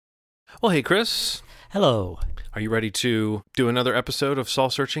Well, hey, Chris. Hello. Are you ready to do another episode of Soul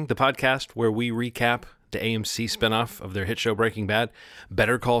Searching, the podcast where we recap the AMC spinoff of their hit show Breaking Bad,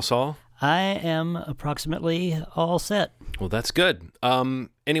 Better Call Saul? I am approximately all set. Well, that's good.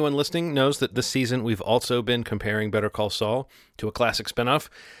 Anyone listening knows that this season we've also been comparing Better Call Saul to a classic spinoff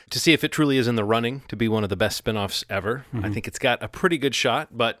to see if it truly is in the running to be one of the best spinoffs ever. I think it's got a pretty good shot,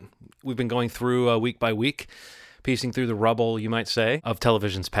 but we've been going through week by week, piecing through the rubble, you might say, of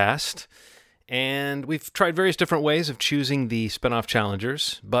television's past. And we've tried various different ways of choosing the spinoff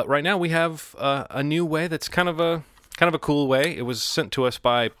challengers, but right now we have a new way that's kind of a cool way. It was sent to us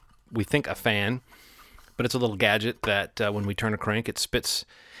by, we think, a fan, but it's a little gadget that when we turn a crank, it spits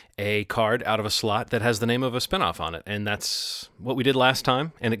a card out of a slot that has the name of a spinoff on it. And that's what we did last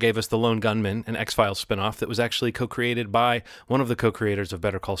time, and it gave us The Lone Gunman, an X-Files spinoff that was actually co-created by one of the co-creators of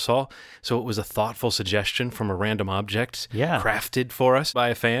Better Call Saul. So it was a thoughtful suggestion from a random object crafted for us by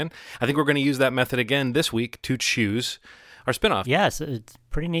a fan. I think we're going to use that method again this week to choose our spinoff. Yes, it's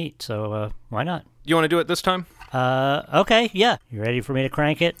pretty neat, so why not? You want to do it this time? Okay, yeah. You ready for me to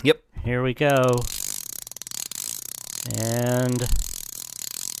crank it? Yep. Here we go. And...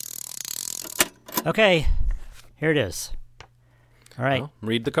 okay, here it is. All right. Well,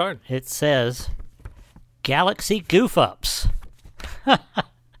 read the card. It says, Galaxy Goof-Ups.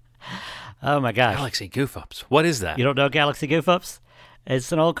 Oh, my gosh. Galaxy Goof-Ups. What is that? You don't know Galaxy Goof-Ups?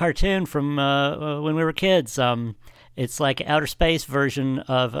 It's an old cartoon from when we were kids. It's like outer space version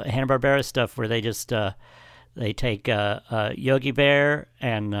of Hanna-Barbera stuff where they just they take Yogi Bear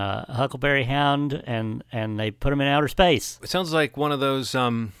and Huckleberry Hound and they put them in outer space. It sounds like one of those...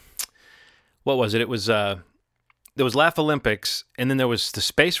 what was it? It was there was Laugh Olympics, and then there was the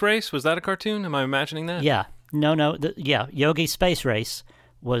Space Race. Was that a cartoon? Am I imagining that? Yeah. No. Yogi Space Race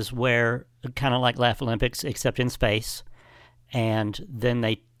was where kind of like Laugh Olympics, except in space. And then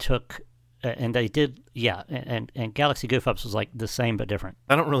they took and they did and Galaxy Goof-Ups was like the same but different.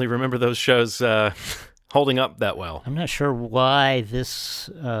 I don't really remember those shows holding up that well. I'm not sure why this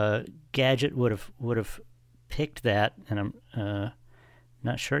gadget would have picked that, and I'm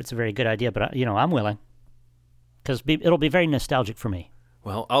not sure it's a very good idea, but I'm willing because it'll be very nostalgic for me.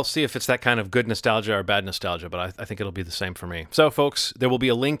 Well, I'll see if it's that kind of good nostalgia or bad nostalgia, but I think it'll be the same for me. So, folks, there will be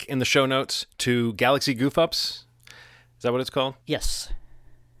a link in the show notes to Galaxy Goof-Ups. Is that what it's called? Yes.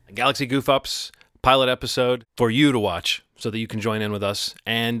 Galaxy Goof-Ups pilot episode for you to watch so that you can join in with us.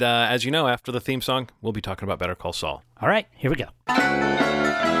 And as you know, after the theme song, we'll be talking about Better Call Saul. All right, here we go.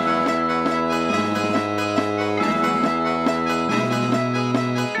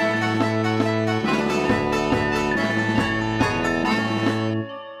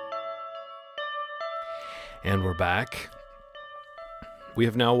 And we're back. We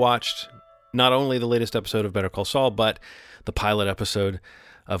have now watched not only the latest episode of Better Call Saul, but the pilot episode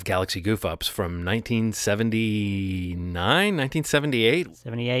of Galaxy Goof-Ups from 1979, 1978?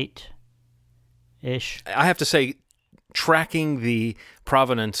 78-ish. I have to say, tracking the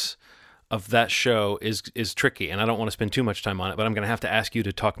provenance of that show is tricky, and I don't want to spend too much time on it, but I'm going to have to ask you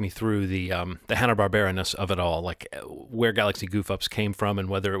to talk me through the Hanna-Barbera-ness of it all, like where Galaxy Goof-Ups came from and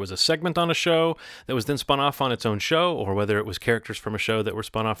whether it was a segment on a show that was then spun off on its own show or whether it was characters from a show that were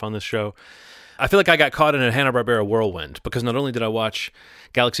spun off on this show. I feel like I got caught in a Hanna-Barbera whirlwind because not only did I watch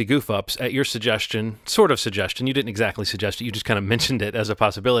Galaxy Goof-Ups at your suggestion, sort of suggestion, you didn't exactly suggest it, you just kind of mentioned it as a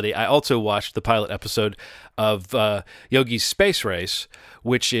possibility. I also watched the pilot episode of Yogi's Space Race,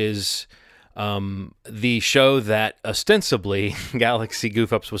 which is the show that ostensibly Galaxy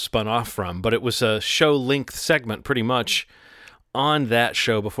Goof-Ups was spun off from, but it was a show-length segment pretty much on that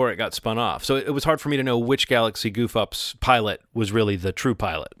show before it got spun off. So it was hard for me to know which Galaxy Goof-Ups pilot was really the true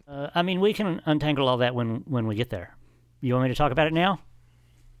pilot. We can untangle all that when we get there. You want me to talk about it now?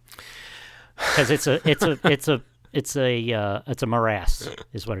 Because it's a morass,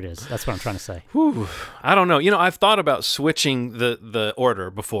 is what it is. That's what I'm trying to say. Whew. I don't know. I've thought about switching the order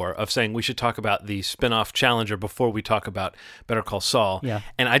before of saying we should talk about the spin-off Challenger before we talk about Better Call Saul. Yeah.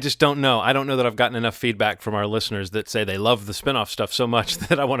 And I just don't know. I don't know that I've gotten enough feedback from our listeners that say they love the spin-off stuff so much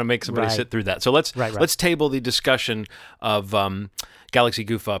that I want to make somebody sit through that. So let's table the discussion of Galaxy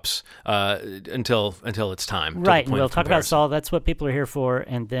Goof-Ups until it's time. Right, and we'll talk about Saul. That's what people are here for,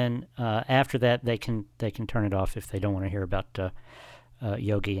 and then after that, they can turn it off if they don't want to hear about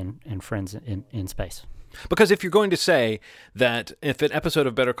Yogi and friends in space. Because if you're going to say that if an episode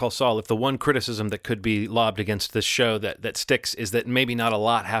of Better Call Saul, if the one criticism that could be lobbed against this show that sticks is that maybe not a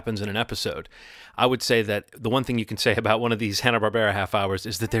lot happens in an episode, I would say that the one thing you can say about one of these Hanna-Barbera half hours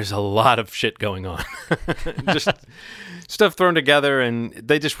is that there's a lot of shit going on. Just stuff thrown together, and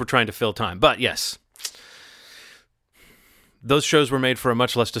they just were trying to fill time. But yes, Those shows were made for a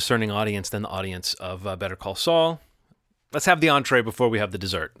much less discerning audience than the audience of Better Call Saul. Let's have the entree before we have the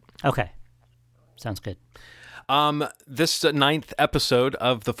dessert. Okay. Sounds good. This ninth episode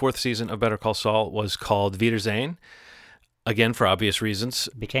of the fourth season of Better Call Saul was called Wiedersehen. Again, for obvious reasons.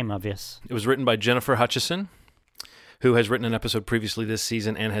 Became obvious. It was written by Jennifer Hutchison, who has written an episode previously this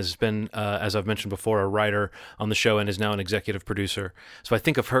season and has been, as I've mentioned before, a writer on the show and is now an executive producer. So I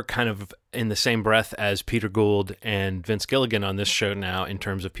think of her kind of in the same breath as Peter Gould and Vince Gilligan on this show now in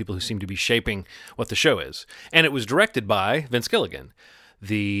terms of people who seem to be shaping what the show is. And it was directed by Vince Gilligan,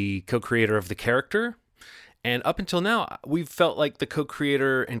 the co-creator of the character. And up until now, we've felt like the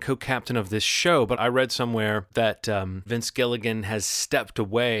co-creator and co-captain of this show, but I read somewhere that Vince Gilligan has stepped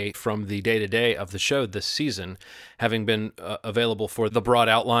away from the day-to-day of the show this season, having been available for the broad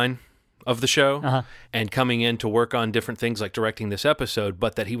outline of the show and coming in to work on different things like directing this episode,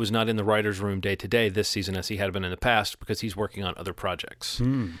 but that he was not in the writer's room day-to-day this season as he had been in the past because he's working on other projects.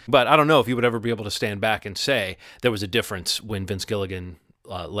 But I don't know if you would ever be able to stand back and say there was a difference when Vince Gilligan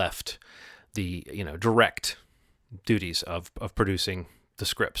left the direct duties of producing the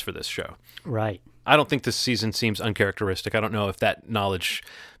scripts for this show. Right. I don't think this season seems uncharacteristic. I don't know if that knowledge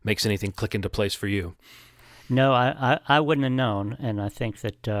makes anything click into place for you. No, I wouldn't have known, and I think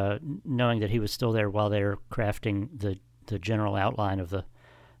that knowing that he was still there while they were crafting the general outline of the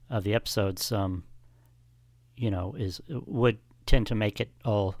episodes, would tend to make it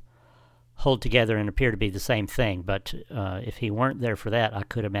all hold together and appear to be the same thing. But if he weren't there for that, I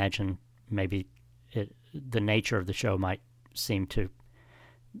could imagine maybe the nature of the show might seem to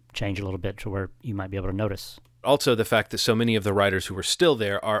change a little bit to where you might be able to notice. Also, the fact that so many of the writers who were still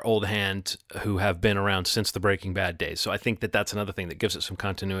there are old hands who have been around since the Breaking Bad days. So I think that that's another thing that gives it some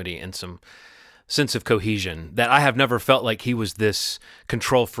continuity and some sense of cohesion that I have never felt like he was this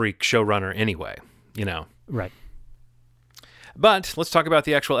control freak showrunner anyway, Right. But let's talk about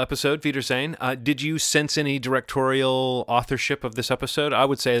the actual episode, Wiedersehen. Did you sense any directorial authorship of this episode? I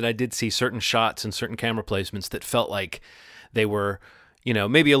would say that I did see certain shots and certain camera placements that felt like they were,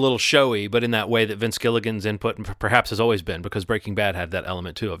 maybe a little showy, but in that way that Vince Gilligan's input perhaps has always been, because Breaking Bad had that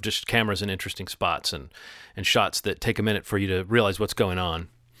element too of just cameras in interesting spots and shots that take a minute for you to realize what's going on.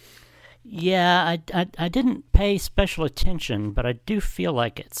 Yeah, I didn't pay special attention, but I do feel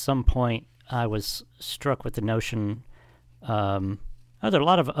like at some point I was struck with the notion there are a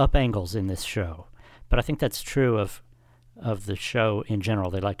lot of up angles in this show, but I think that's true of the show in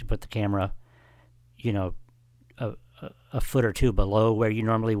general. They like to put the camera, a foot or two below where you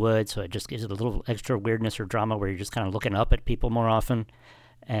normally would, so it just gives it a little extra weirdness or drama where you're just kind of looking up at people more often.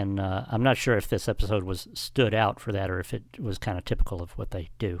 And I'm not sure if this episode stood out for that or if it was kind of typical of what they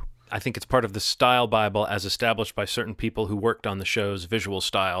do. I think it's part of the style Bible as established by certain people who worked on the show's visual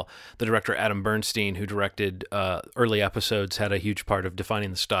style. The director Adam Bernstein, who directed early episodes, had a huge part of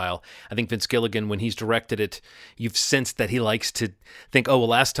defining the style. I think Vince Gilligan, when he's directed it, you've sensed that he likes to think, oh, well,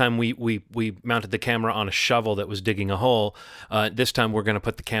 last time we mounted the camera on a shovel that was digging a hole. This time we're going to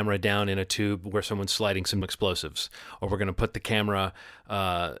put the camera down in a tube where someone's sliding some explosives. Or we're going to put the camera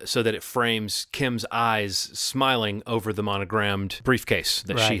so that it frames Kim's eyes smiling over the monogrammed briefcase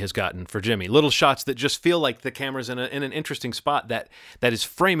that she has gotten for Jimmy. Little shots that just feel like the camera's in an interesting spot that is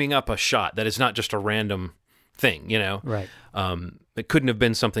framing up a shot that is not just a random thing, Right. It couldn't have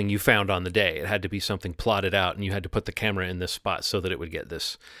been something you found on the day. It had to be something plotted out, and you had to put the camera in this spot so that it would get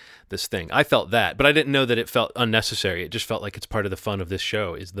this thing. I felt that, but I didn't know that it felt unnecessary. It just felt like it's part of the fun of this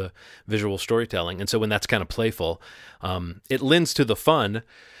show is the visual storytelling. And so when that's kind of playful, it lends to the fun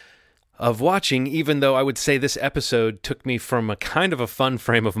of watching, even though I would say this episode took me from a kind of a fun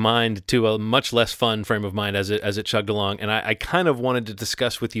frame of mind to a much less fun frame of mind as it chugged along. And I kind of wanted to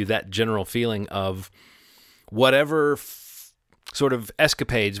discuss with you that general feeling of whatever sort of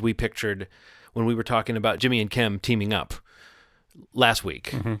escapades we pictured when we were talking about Jimmy and Kim teaming up last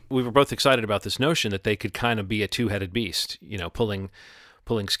week. Mm-hmm. We were both excited about this notion that they could kind of be a two-headed beast, pulling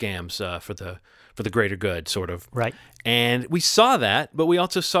scams for the greater good, sort of. Right. And we saw that, but we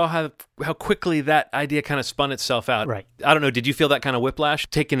also saw how quickly that idea kind of spun itself out. Right. I don't know, did you feel that kind of whiplash?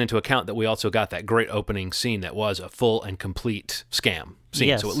 Taking into account that we also got that great opening scene that was a full and complete scam scene.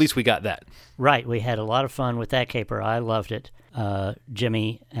 Yes. So at least we got that. Right. We had a lot of fun with that caper. I loved it.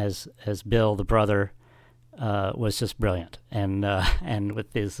 Jimmy as Bill, the brother, was just brilliant. And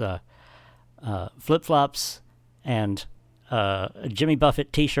with his flip-flops and a Jimmy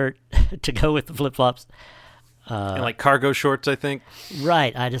Buffett T-shirt to go with the flip-flops. And like cargo shorts, I think.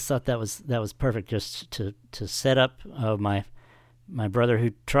 Right. I just thought that was perfect just to set up my brother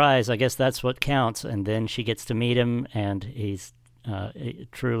who tries. I guess that's what counts. And then she gets to meet him, and he's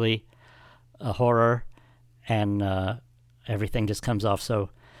truly a horror. And everything just comes off so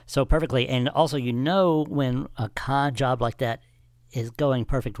perfectly. And also, when a con job like that is going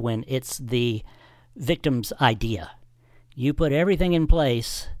perfect, when it's the victim's idea. You put everything in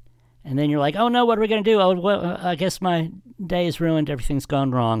place, and then you're like, oh no, what are we going to do? Oh, well, I guess my day is ruined, everything's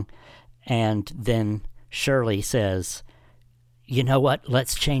gone wrong. And then Shirley says, you know what,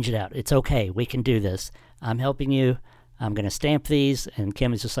 let's change it out. It's okay, we can do this. I'm helping you. I'm going to stamp these. And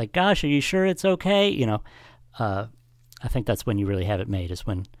Kim is just like, gosh, are you sure it's okay? I think that's when you really have it made, is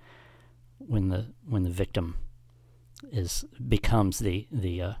when the victim becomes the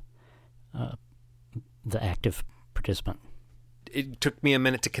active participant. It took me a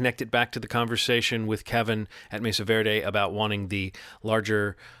minute to connect it back to the conversation with Kevin at Mesa Verde about wanting the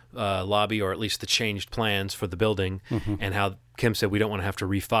larger lobby, or at least the changed plans for the building, and how Kim said we don't want to have to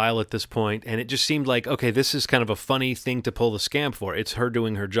refile at this point. And it just seemed like, okay, this is kind of a funny thing to pull the scam for. It's her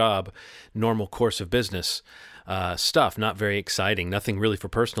doing her job, normal course of business stuff, not very exciting, nothing really for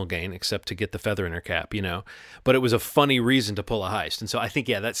personal gain except to get the feather in her cap, But it was a funny reason to pull a heist. And so I think,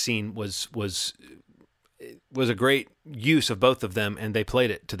 that scene was a great use of both of them, and they played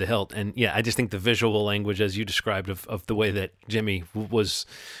it to the hilt. And I just think the visual language, as you described, of the way that Jimmy was,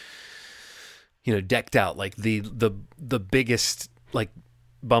 decked out like the biggest, like,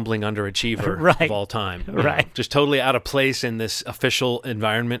 bumbling underachiever of all time. Right. Just totally out of place in this official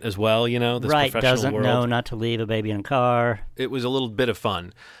environment as well, this professional doesn't world. know not to leave a baby in a car. It was a little bit of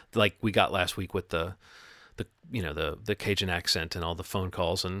fun, like we got last week with the Cajun accent and all the phone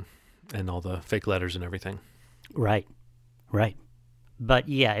calls and all the fake letters and everything. Right. But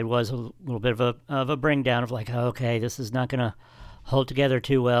it was a little bit of a bring down of like, okay, this is not going to hold together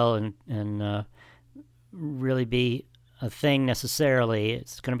too well and really be a thing necessarily.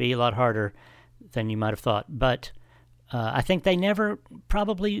 It's going to be a lot harder than you might have thought. But I think they never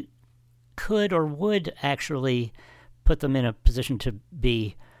probably could or would actually put them in a position to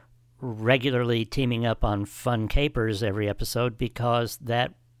be regularly teaming up on fun capers every episode, because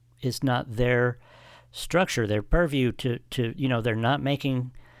that is not their structure, their purview to they're not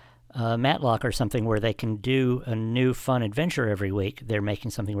making Matlock or something where they can do a new fun adventure every week. They're making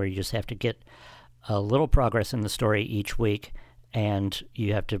something where you just have to get a little progress in the story each week, and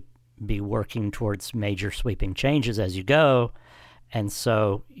you have to be working towards major sweeping changes as you go. And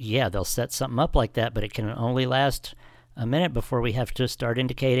so, they'll set something up like that, but it can only last a minute before we have to start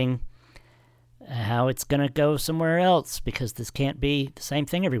indicating how it's going to go somewhere else, because this can't be the same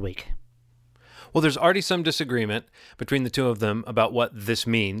thing every week. Well, there's already some disagreement between the two of them about what this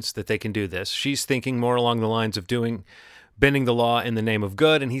means, that they can do this. She's thinking more along the lines of bending the law in the name of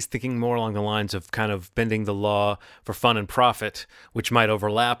good, and he's thinking more along the lines of kind of bending the law for fun and profit, which might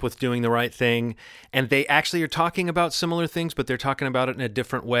overlap with doing the right thing. And they actually are talking about similar things, but they're talking about it in a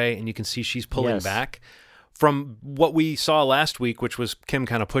different way, and you can see she's pulling back. From what we saw last week, which was Kim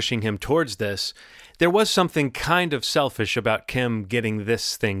kind of pushing him towards this, there was something kind of selfish about Kim getting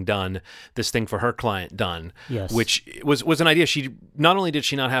this thing done, this thing for her client done, which was an idea. She not only did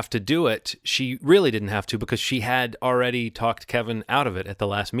she not have to do it, she really didn't have to, because she had already talked Kevin out of it at the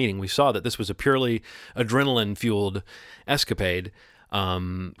last meeting. We saw that this was a purely adrenaline-fueled escapade.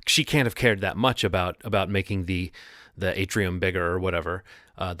 She can't have cared that much about making the atrium bigger or whatever,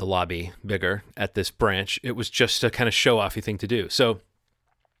 the lobby bigger at this branch. It was just a kind of show-offy thing to do. So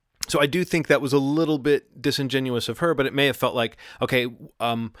I do think that was a little bit disingenuous of her, but it may have felt like, okay,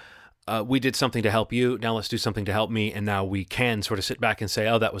 we did something to help you, now let's do something to help me, and now we can sort of sit back and say,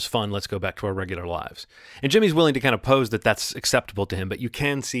 oh, that was fun, let's go back to our regular lives. And Jimmy's willing to kind of pose that that's acceptable to him, but you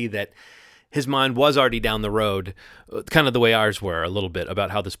can see that his mind was already down the road, kind of the way ours were a little bit,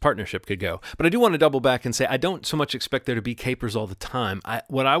 about how this partnership could go. But I do want to double back and say I don't so much expect there to be capers all the time.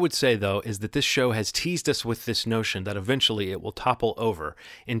 What I would say, though, is that this show has teased us with this notion that eventually it will topple over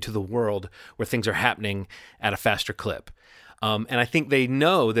into the world where things are happening at a faster clip. And I think they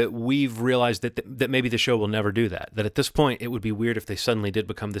know that we've realized that maybe the show will never do that. That at this point, it would be weird if they suddenly did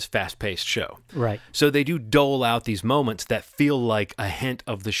become this fast-paced show. Right. So they do dole out these moments that feel like a hint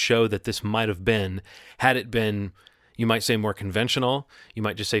of the show that this might have been, had it been, you might say, more conventional. You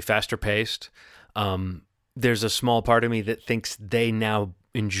might just say faster-paced. There's a small part of me that thinks they now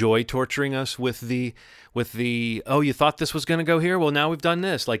enjoy torturing us with the oh, you thought this was going to go here? Well, now we've done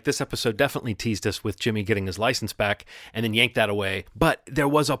this. Like, this episode definitely teased us with Jimmy getting his license back and then yanked that away. But there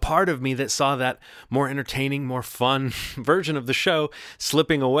was a part of me that saw that more entertaining, more fun version of the show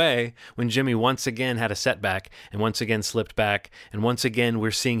slipping away when Jimmy once again had a setback and once again slipped back. And once again,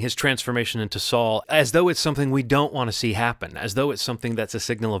 we're seeing his transformation into Saul as though it's something we don't want to see happen, as though it's something that's a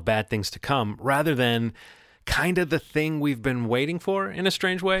signal of bad things to come, rather than kind of the thing we've been waiting for in a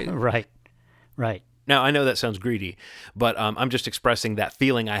strange way. Right. Now, I know that sounds greedy, but I'm just expressing that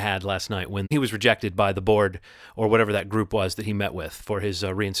feeling I had last night when he was rejected by the board or whatever that group was that he met with for his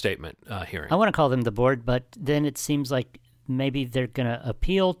reinstatement hearing. I want to call them the board, but then it seems like maybe they're going to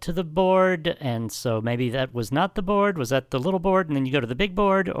appeal to the board, and so maybe that was not the board. Was that the little board, and then you go to the big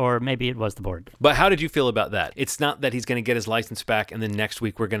board, or maybe it was the board? But how did you feel about that? It's not that he's going to get his license back, and then next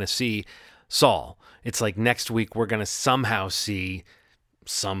week we're going to see Saul. It's like next week we're going to somehow see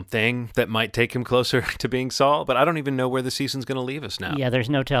something that might take him closer to being Saul, but I don't even know where the season's going to leave us now. Yeah, there's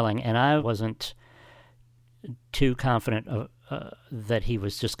no telling, and I wasn't too confident that he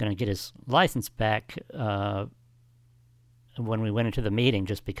was just going to get his license back when we went into the meeting,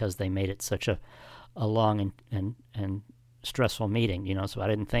 just because they made it such a long and stressful meeting, so I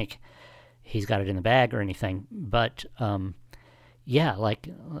didn't think he's got it in the bag or anything. But yeah, like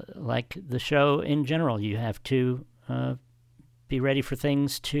the show in general, you have to be ready for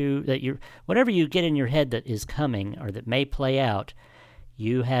things whatever you get in your head that is coming or that may play out,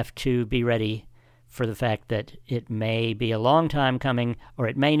 you have to be ready for the fact that it may be a long time coming or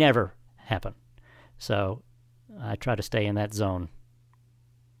it may never happen. So I try to stay in that zone.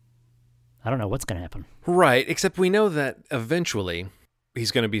 I don't know what's going to happen. Right, except we know that eventually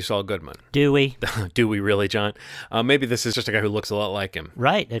he's going to be Saul Goodman. Do we? Do we really, John? Maybe this is just a guy who looks a lot like him.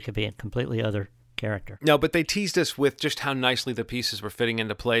 Right, it could be a completely other character. No, but they teased us with just how nicely the pieces were fitting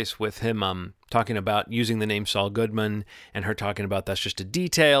into place with him talking about using the name Saul Goodman and her talking about that's just a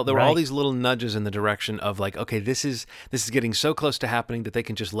detail. There were all these little nudges in the direction of like, okay, this is getting so close to happening that they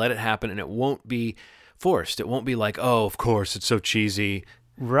can just let it happen and it won't be forced. It won't be like, oh, of course, it's so cheesy.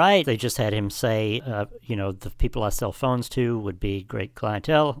 Right. They just had him say, the people I sell phones to would be great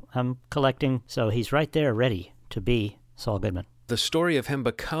clientele I'm collecting. So he's right there ready to be Saul Goodman. The story of him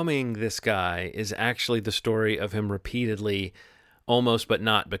becoming this guy is actually the story of him repeatedly almost but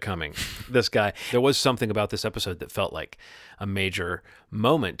not becoming this guy. There was something about this episode that felt like a major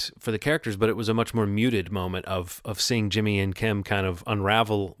moment for the characters, but it was a much more muted moment of seeing Jimmy and Kim kind of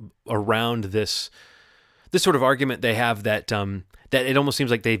unravel around this sort of argument they have that it almost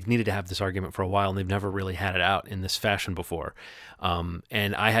seems like they've needed to have this argument for a while and they've never really had it out in this fashion before.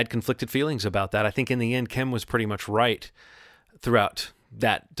 And I had conflicted feelings about that. I think in the end, Kim was pretty much right throughout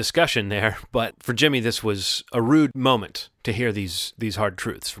that discussion there. But for Jimmy, this was a rude moment to hear these hard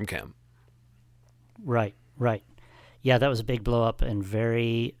truths from Kim. Right. Yeah, that was a big blow up and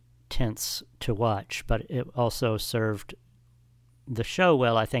very tense to watch, but it also served the show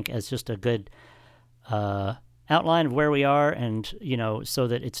well, I think, as just a good outline of where we are, and so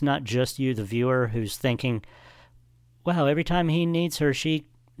that it's not just you, the viewer, who's thinking, wow, every time he needs her, she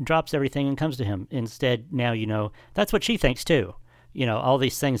drops everything and comes to him. Instead, now that's what she thinks too. All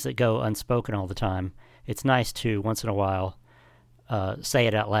these things that go unspoken all the time. It's nice to, once in a while, say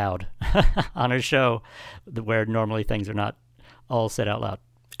it out loud on a show where normally things are not all said out loud.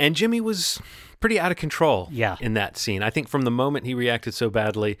 And Jimmy was pretty out of control in that scene. I think from the moment he reacted so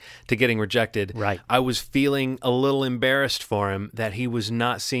badly to getting rejected, I was feeling a little embarrassed for him that he was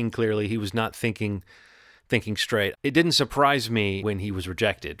not seeing clearly. He was not thinking straight. It didn't surprise me when he was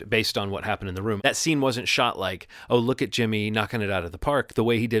rejected based on what happened in the room. That scene wasn't shot like, oh, look at Jimmy knocking it out of the park, the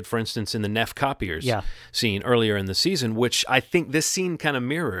way he did, for instance, in the Neff Copiers scene earlier in the season, which I think this scene kind of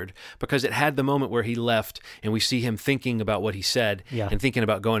mirrored because it had the moment where he left and we see him thinking about what he said and thinking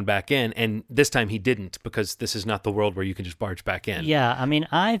about going back in. And this time he didn't, because this is not the world where you can just barge back in. Yeah, I mean,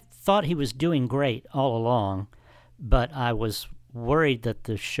 I thought he was doing great all along, but I was worried that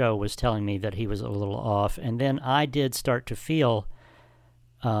the show was telling me that he was a little off, and then I did start to feel,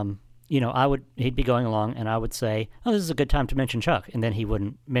 he'd be going along, and I would say, "Oh, this is a good time to mention Chuck," and then he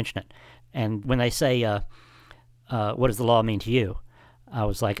wouldn't mention it. And when they say, "What does the law mean to you?" I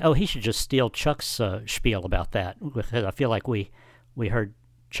was like, "Oh, he should just steal Chuck's spiel about that," because I feel like we heard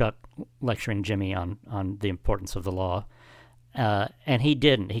Chuck lecturing Jimmy on the importance of the law. And he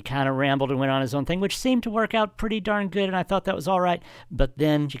didn't. He kind of rambled and went on his own thing, which seemed to work out pretty darn good, and I thought that was all right. But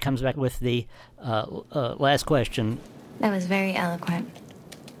then she comes back with the last question. That was very eloquent.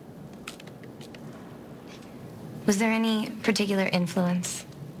 Was there any particular influence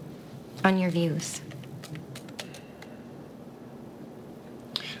on your views?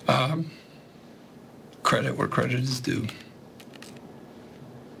 Credit where credit is due.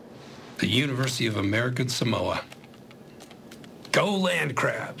 The University of American Samoa. Go land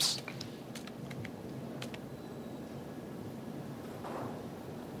crabs!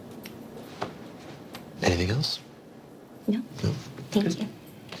 Anything else? No. Thank you.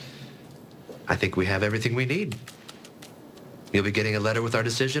 I think we have everything we need. You'll be getting a letter with our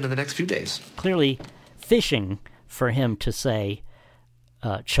decision in the next few days. Clearly fishing for him to say,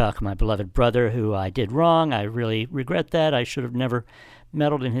 Chuck, my beloved brother, who I did wrong. I really regret that. I should have never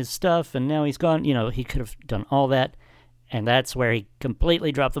meddled in his stuff, and now he's gone. You know, he could have done all that. And that's where he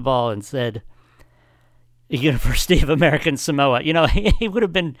completely dropped the ball and said, University of American Samoa. You know, he would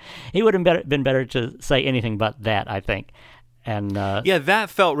have been better to say anything but that, I think. And yeah, that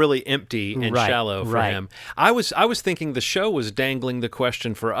felt really empty and right, shallow for right. him. I was thinking the show was dangling the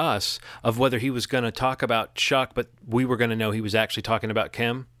question for us of whether he was going to talk about Chuck, but we were going to know he was actually talking about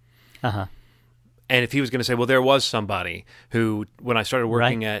Kim. Uh-huh. And if he was going to say, well, there was somebody who, when I started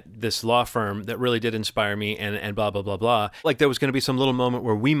working at this law firm, that really did inspire me and blah, blah, blah, blah. Like there was going to be some little moment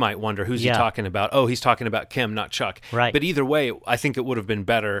where we might wonder, who's he talking about? Oh, he's talking about Kim, not Chuck. Right. But either way, I think it would have been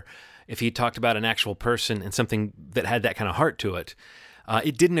better if he talked about an actual person and something that had that kind of heart to it.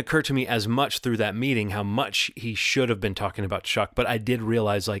 It didn't occur to me as much through that meeting how much he should have been talking about Chuck, but I did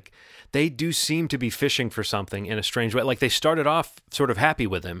realize, like, they do seem to be fishing for something in a strange way. Like, they started off sort of happy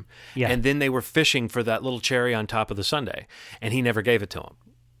with him, and then they were fishing for that little cherry on top of the sundae, and he never gave it to him.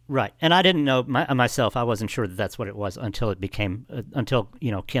 Right. And I didn't know myself. I wasn't sure that that's what it was until it became, until,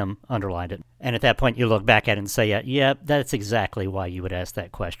 Kim underlined it. And at that point, you look back at it and say, yeah, that's exactly why you would ask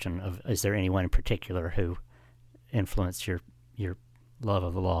that question of, is there anyone in particular who influenced your love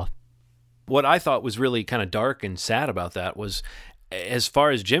of the law? What I thought was really kind of dark and sad about that was, as far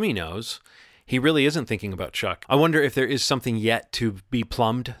as Jimmy knows, he really isn't thinking about Chuck. I wonder if there is something yet to be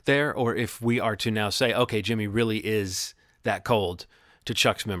plumbed there, or if we are to now say, okay, Jimmy really is that cold to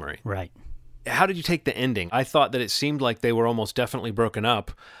Chuck's memory. Right. How did you take the ending? I thought that it seemed like they were almost definitely broken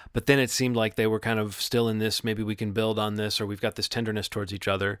up, but then it seemed like they were kind of still in this, maybe we can build on this, or we've got this tenderness towards each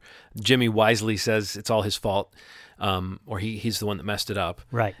other. Jimmy wisely says it's all his fault, or he's the one that messed it up.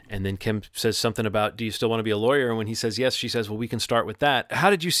 Right. And then Kim says something about, do you still want to be a lawyer? And when he says yes, she says, well, we can start with that.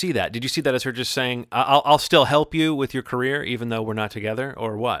 How did you see that? Did you see that as her just saying, I'll still help you with your career, even though we're not together,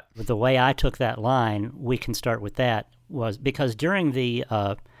 or what? The way I took that line, we can start with that, was because during the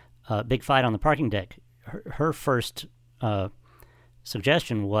big fight on the parking deck, her first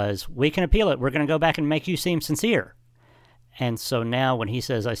suggestion was, we can appeal it. We're going to go back and make you seem sincere. And so now when he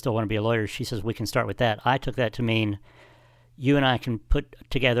says, I still want to be a lawyer, she says, we can start with that. I took that to mean you and I can put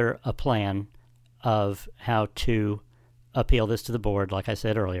together a plan of how to appeal this to the board, like I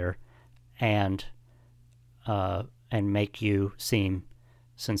said earlier, and make you seem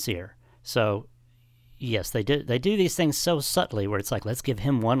sincere. So yes, they do these things so subtly where it's like, let's give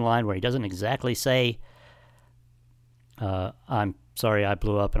him one line where he doesn't exactly say, I'm sorry I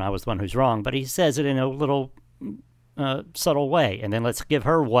blew up and I was the one who's wrong, but he says it in a little subtle way. And then let's give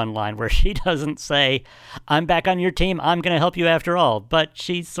her one line where she doesn't say, I'm back on your team, I'm going to help you after all, but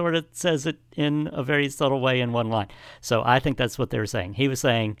she sort of says it in a very subtle way in one line. So I think that's what they were saying. He was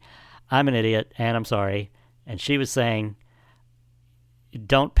saying, I'm an idiot and I'm sorry. And she was saying,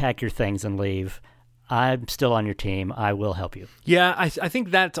 don't pack your things and leave. I'm still on your team. I will help you. Yeah, I think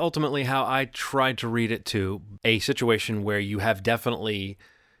that's ultimately how I tried to read it too. A situation where you have definitely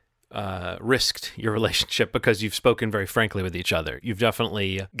risked your relationship because you've spoken very frankly with each other. You've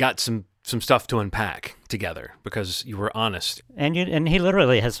definitely got some stuff to unpack together because you were honest. And he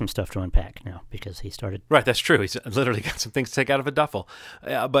literally has some stuff to unpack now because he started. Right, that's true. He's literally got some things to take out of a duffel.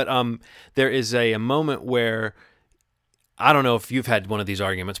 But there is a moment where, I don't know if you've had one of these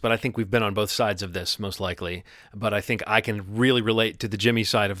arguments, but I think we've been on both sides of this, most likely. But I think I can really relate to the Jimmy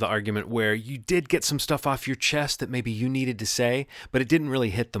side of the argument where you did get some stuff off your chest that maybe you needed to say, but it didn't really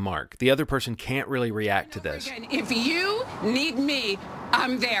hit the mark. The other person can't really react to this. Again, if you need me,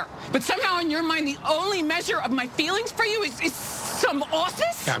 I'm there. But somehow in your mind, the only measure of my feelings for you is some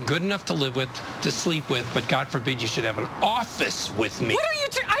office? I'm good enough to live with, to sleep with, but God forbid you should have an office with me. What are you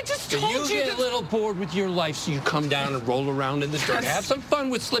I just told you get a little bored with your life, so you come down and roll around in the dirt. Have some fun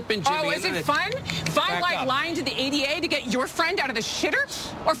with slipping Jimmy. Oh, is it fun? Fun like lying to the ADA to get your friend out of the shitter?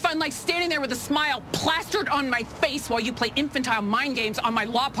 Or fun like standing there with a smile plastered on my face while you play infantile mind games on my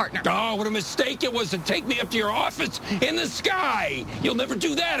law partner? Oh, what a mistake it was to take me up to your office in the sky. You'll never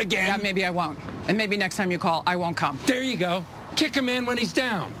do that again. Yeah, maybe I won't. And maybe next time you call, I won't come. There you go. Kick him in when he's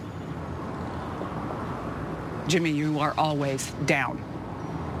down. Jimmy, you are always down.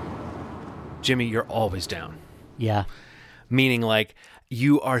 Jimmy, you're always down. Yeah. Meaning, like,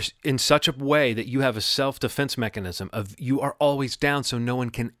 you are in such a way that you have a self-defense mechanism of you are always down, so no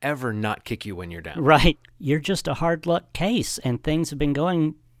one can ever not kick you when you're down. Right. You're just a hard luck case, and things have been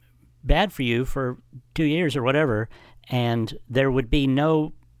going bad for you for 2 years or whatever, and there would be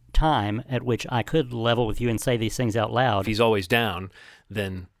no time at which I could level with you and say these things out loud. If he's always down,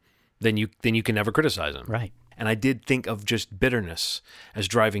 then you can never criticize him. Right. And I did think of just bitterness as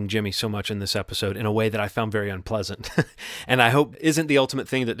driving Jimmy so much in this episode in a way that I found very unpleasant. And I hope isn't the ultimate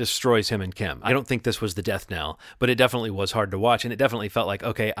thing that destroys him and Kim. I don't think this was the death knell, but it definitely was hard to watch. And it definitely felt like,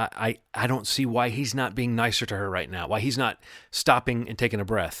 okay, I don't see why he's not being nicer to her right now, why he's not stopping and taking a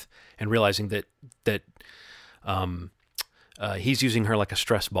breath and realizing that he's using her like a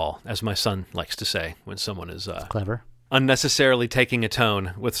stress ball, as my son likes to say when someone is Clever. unnecessarily taking a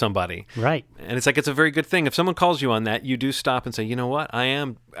tone with somebody. Right. And it's like, it's a very good thing. If someone calls you on that, you do stop and say, you know what? I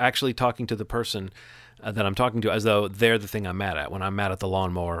am actually talking to the person that I'm talking to as though they're the thing I'm mad at when I'm mad at the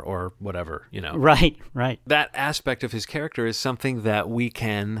lawnmower or whatever, you know. Right. That aspect of his character is something that we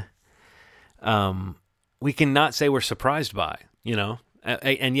cannot say we're surprised by, you know.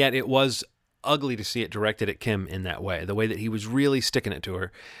 And yet it was ugly to see it directed at Kim in that way, the way that he was really sticking it to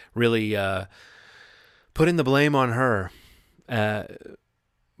her, really putting the blame on her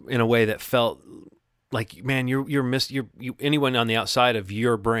in a way that felt like, man, anyone on the outside of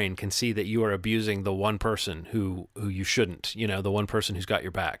your brain can see that you are abusing the one person who you shouldn't, you know, the one person who's got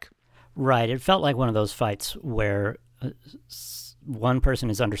your back. Right. It felt like one of those fights where one person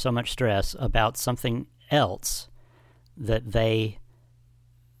is under so much stress about something else that they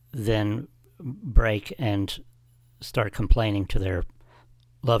then break and start complaining to their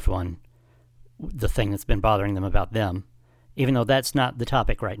loved one the thing that's been bothering them about them, even though that's not the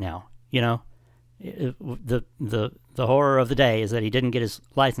topic right now. You know, the horror of the day is that he didn't get his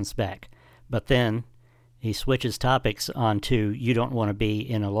license back, but then he switches topics onto you don't want to be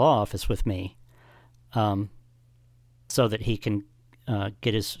in a law office with me, so that he can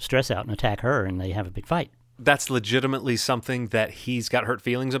get his stress out and attack her, and they have a big fight. That's legitimately something that he's got hurt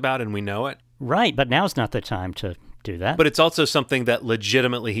feelings about, and we know it. Right, but now's not the time to do that. But it's also something that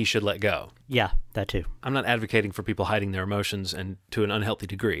legitimately he should let go. Yeah, that too. I'm not advocating for people hiding their emotions and to an unhealthy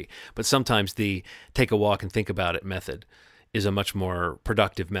degree, but sometimes the take a walk and think about it method is a much more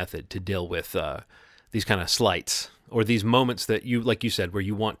productive method to deal with these kind of slights or these moments that you, like you said, where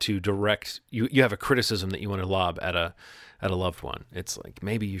you want to direct, you have a criticism that you want to lob at a loved one. It's like,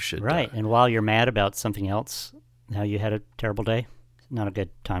 maybe you should. Right, and while you're mad about something else, how you had a terrible day, not a good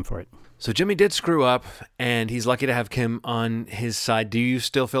time for it. So Jimmy did screw up, and he's lucky to have Kim on his side. Do you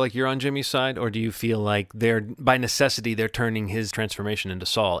still feel like you're on Jimmy's side, or do you feel like by necessity, they're turning his transformation into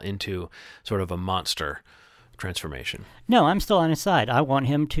Saul into sort of a monster transformation? No, I'm still on his side. I want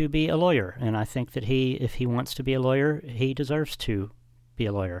him to be a lawyer, and I think that if he wants to be a lawyer, he deserves to be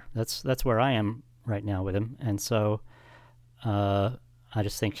a lawyer. That's where I am right now with him, and so I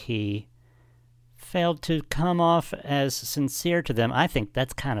just think he failed to come off as sincere to them. I think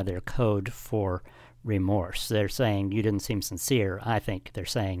that's kind of their code for remorse. They're saying, you didn't seem sincere. I think they're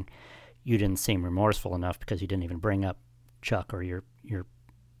saying, you didn't seem remorseful enough because you didn't even bring up Chuck or your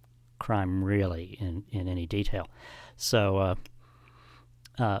crime really in any detail. So,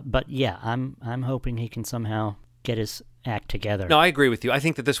 but yeah, I'm hoping he can somehow get his act together. No, I agree with you. I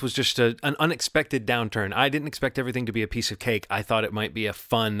think that this was just an unexpected downturn. I didn't expect everything to be a piece of cake. I thought it might be a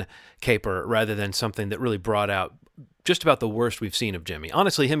fun caper rather than something that really brought out just about the worst we've seen of Jimmy.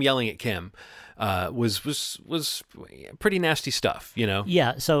 Honestly, him yelling at Kim was pretty nasty stuff, you know?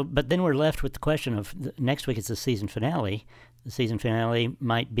 Yeah, so, but then we're left with the question of next week is the season finale. The season finale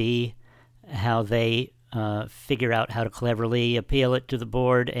might be how they figure out how to cleverly appeal it to the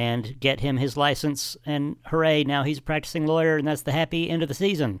board and get him his license, and hooray, now he's a practicing lawyer, and that's the happy end of the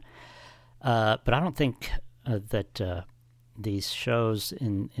season. But I don't think that these shows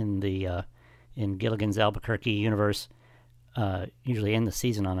in Gilligan's Albuquerque universe usually end the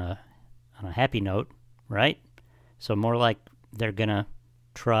season on a happy note, right? So more like they're gonna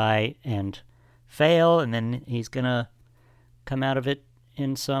try and fail, and then he's gonna come out of it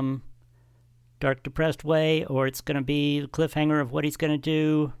in some dark, depressed way, or it's going to be the cliffhanger of what he's going to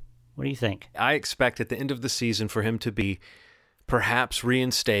do. What do you think? I expect at the end of the season for him to be perhaps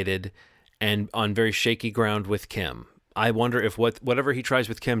reinstated and on very shaky ground with Kim. I wonder if whatever he tries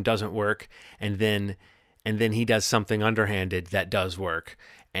with Kim doesn't work, and then he does something underhanded that does work,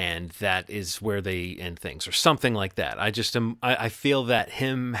 and that is where they end things, or something like that. I feel that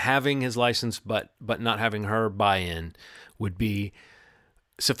him having his license but not having her buy in would be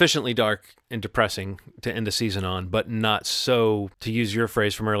sufficiently dark and depressing to end the season on, but not so, to use your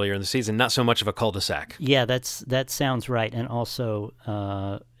phrase from earlier in the season, not so much of a cul-de-sac. Yeah, that sounds right. And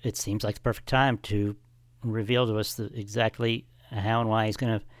also, it seems like the perfect time to reveal to us exactly how and why he's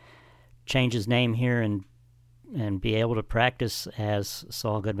going to change his name here and be able to practice as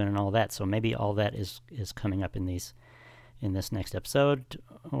Saul Goodman and all that. So maybe all that is coming up in this next episode,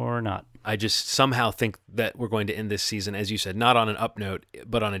 or not. I just somehow think that we're going to end this season, as you said, not on an up note,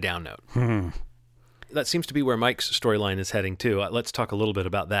 but on a down note. that seems to be where Mike's storyline is heading too. Let's talk a little bit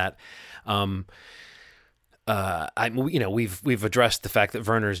about that. We've addressed the fact that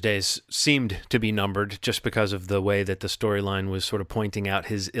Werner's days seemed to be numbered just because of the way that the storyline was sort of pointing out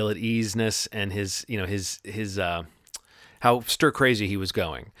his ill-at-easeness and his how stir-crazy he was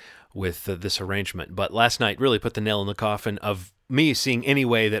going with this arrangement. But last night really put the nail in the coffin of me seeing any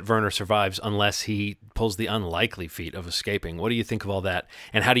way that Werner survives unless he pulls the unlikely feat of escaping. What do you think of all that?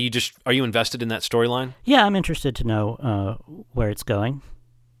 And how do you are you invested in that storyline? Yeah, I'm interested to know where it's going.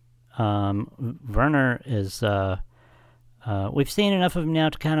 Werner is, we've seen enough of him now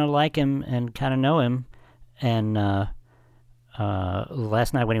to kind of like him and kind of know him. And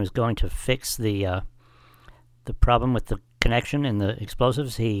last night when he was going to fix the problem with the connection and the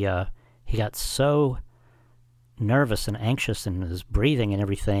explosives, he got so nervous and anxious in his breathing and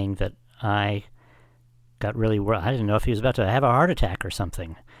everything that I got really worried. I didn't know if he was about to have a heart attack or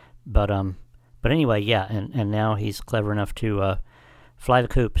something. But anyway, yeah, and now he's clever enough to fly the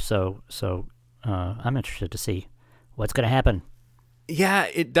coop, so I'm interested to see what's going to happen. Yeah,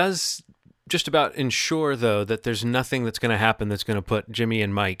 it does just about ensure, though, that there's nothing that's going to happen that's going to put Jimmy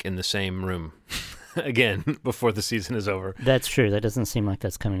and Mike in the same room again before the season is over. That's true. That doesn't seem like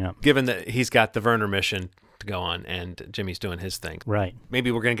that's coming up. Given that he's got the Werner mission to go on and Jimmy's doing his thing. Right. Maybe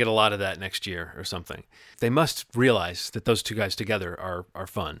we're going to get a lot of that next year or something. They must realize that those two guys together are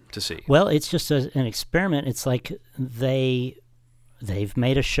fun to see. Well, it's just an experiment. It's like they've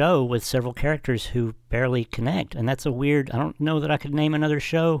made a show with several characters who barely connect, and that's a weird. I don't know that I could name another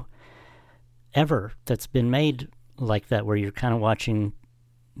show ever that's been made like that, where you're kind of watching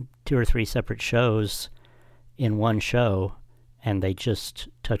 2 or 3 separate shows in one show, and they just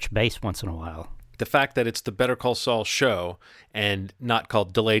touch base once in a while. The fact that it's the Better Call Saul show and not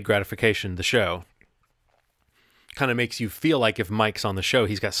called Delayed Gratification, the show, kind of makes you feel like if Mike's on the show,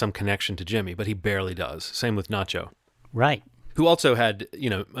 he's got some connection to Jimmy, but he barely does. Same with Nacho. Right. Who also had,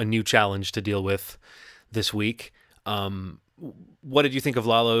 a new challenge to deal with this week. What did you think of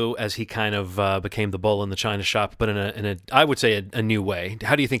Lalo as he kind of became the bull in the china shop, but in a I would say a new way?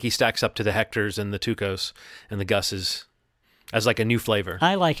 How do you think he stacks up to the Hectors and the Tucos and the Gus's as like a new flavor?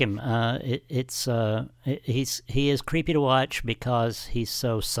 I like him. He is creepy to watch because he's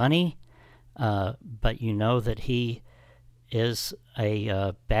so sunny, but you know that he is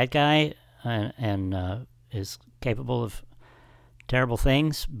a bad guy and is capable of terrible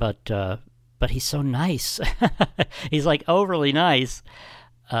things, but he's so nice. He's like overly nice,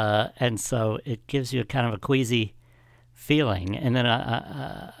 and so it gives you a kind of a queasy feeling. And then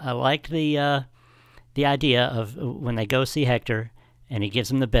I liked the idea of when they go see Hector, and he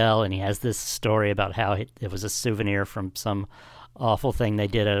gives him the bell, and he has this story about how it was a souvenir from some awful thing they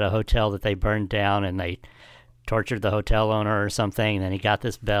did at a hotel that they burned down, and they tortured the hotel owner or something, and then he got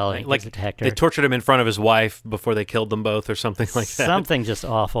this bell and he gives it to Hector. They tortured him in front of his wife before they killed them both or something like that. Something just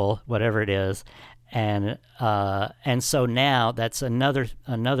awful, whatever it is. And so now that's another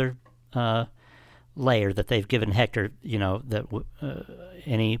layer that they've given Hector, that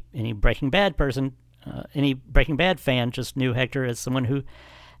any Breaking Bad person, any Breaking Bad fan just knew Hector as someone who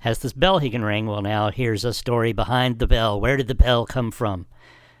has this bell he can ring. Well, now here's a story behind the bell. Where did the bell come from?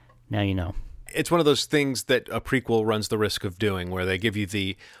 Now you know. It's one of those things that a prequel runs the risk of doing, where they give you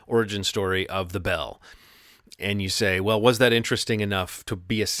the origin story of the bell. And you say, well, was that interesting enough to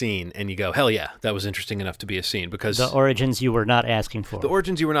be a scene? And you go, hell yeah, that was interesting enough to be a scene. Because the origins you were not asking for. The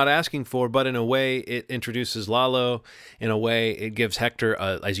origins you were not asking for, but in a way it introduces Lalo. In a way it gives Hector,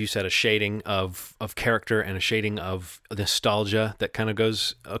 as you said, a shading of character and a shading of nostalgia that kind of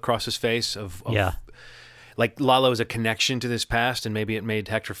goes across his face. Yeah. Like Lalo is a connection to this past, and maybe it made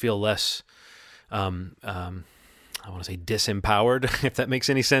Hector feel less... I want to say disempowered, if that makes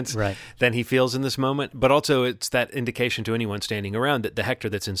any sense, right, than he feels in this moment. But also it's that indication to anyone standing around that the Hector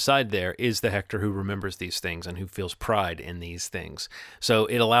that's inside there is the Hector who remembers these things and who feels pride in these things. So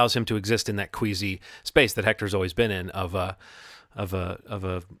it allows him to exist in that queasy space that Hector's always been in of a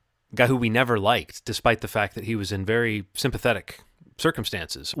guy who we never liked, despite the fact that he was in very sympathetic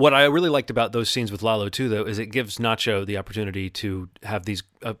circumstances. What I really liked about those scenes with Lalo too, though, is it gives Nacho the opportunity to have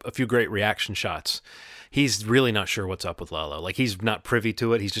a few great reaction shots. He's really not sure what's up with Lalo. Like, he's not privy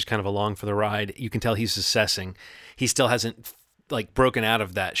to it. He's just kind of along for the ride. You can tell he's assessing. He still hasn't broken out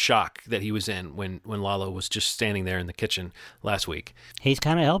of that shock that he was in when Lalo was just standing there in the kitchen last week. He's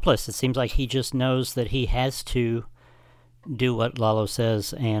kind of helpless. It seems like he just knows that he has to do what Lalo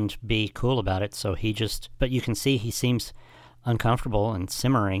says and be cool about it. So but you can see he seems uncomfortable and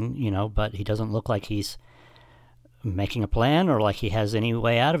simmering, but he doesn't look like he's making a plan or like he has any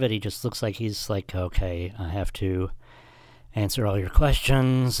way out of it. He just looks like he's like, okay, I have to answer all your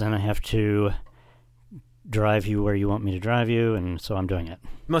questions and I have to drive you where you want me to drive you, and so I'm doing it.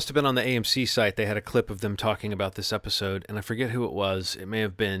 Must have been on the AMC site. They had a clip of them talking about this episode, and I forget who it was. It may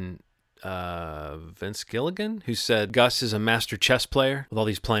have been Vince Gilligan, who said Gus is a master chess player with all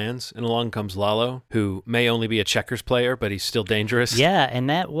these plans, and along comes Lalo, who may only be a checkers player, but he's still dangerous. Yeah, and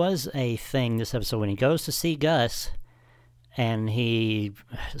that was a thing this episode when he goes to see Gus, and he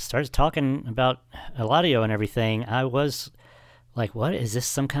starts talking about Eladio and everything. I was like, what? Is this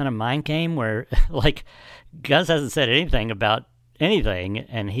some kind of mind game where, like, Gus hasn't said anything about anything,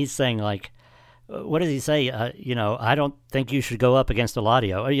 and he's saying, like, what does he say? I don't think you should go up against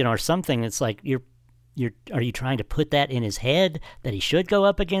Eladio, or something. It's like, are you trying to put that in his head that he should go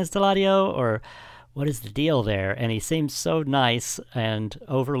up against Eladio, or what is the deal there? And he seems so nice and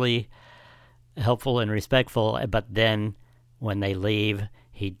overly helpful and respectful, but then when they leave,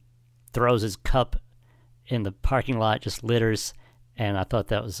 he throws his cup in the parking lot, just litters, and I thought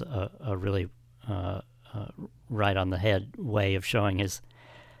that was a really right on the head way of showing his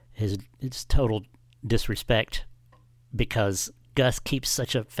total disrespect, because Gus keeps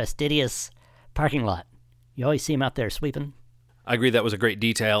such a fastidious parking lot. You always see him out there sweeping. I agree, that was a great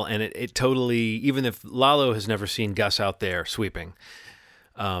detail, and it totally, even if Lalo has never seen Gus out there sweeping,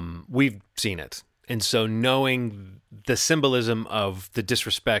 we've seen it. And so knowing the symbolism of the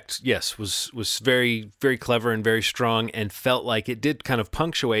disrespect, yes, was very, very clever and very strong, and felt like it did kind of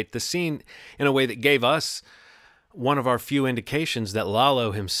punctuate the scene in a way that gave us one of our few indications that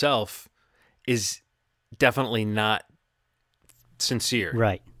Lalo himself is definitely not sincere.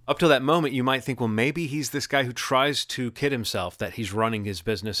 Right. Up to that moment, you might think, well, maybe he's this guy who tries to kid himself that he's running his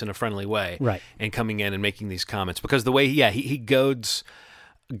business in a friendly way, right, and coming in and making these comments. Because the way, he goads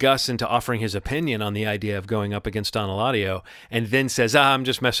Gus into offering his opinion on the idea of going up against Don Eladio, and then says, I'm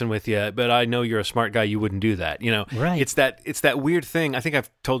just messing with you, but I know you're a smart guy, you wouldn't do that. Right. It's that weird thing. I think I've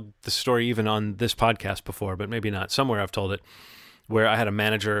told the story even on this podcast before, but maybe not. Somewhere I've told it, where I had a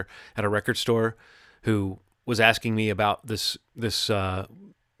manager at a record store who was asking me about this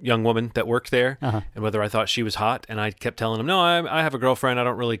young woman that worked there, and whether I thought she was hot, and I kept telling him, no, I have a girlfriend, I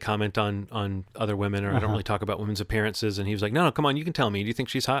don't really comment on other women, or I don't really talk about women's appearances. And he was like, no, come on, you can tell me, do you think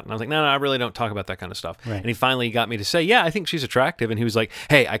she's hot? And I was like, no, I really don't talk about that kind of stuff. Right. And he finally got me to say, yeah, I think she's attractive. And he was like,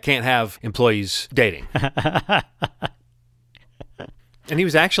 hey, I can't have employees dating. And he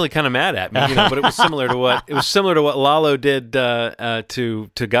was actually kind of mad at me, but it was similar to what Lalo did to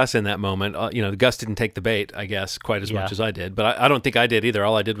Gus in that moment. Gus didn't take the bait, I guess, quite as much as I did, but I don't think I did either.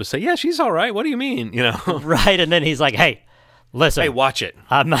 All I did was say, "Yeah, she's all right. What do you mean?" Right. And then he's like, "Hey, listen, hey, watch it.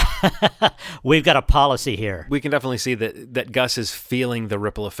 We've got a policy here." We can definitely see that Gus is feeling the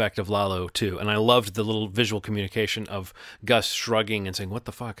ripple effect of Lalo too, and I loved the little visual communication of Gus shrugging and saying, "What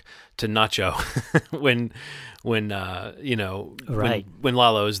the fuck?" to Nacho when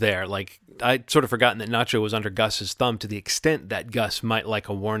Lalo is there. Like, I'd sort of forgotten that Nacho was under Gus's thumb to the extent that Gus might like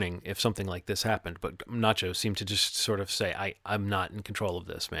a warning if something like this happened, but Nacho seemed to just sort of say, I'm not in control of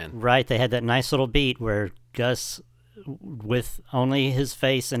this, man. Right. They had that nice little beat where Gus, with only his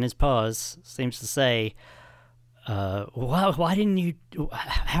face and his paws, seems to say, why didn't you,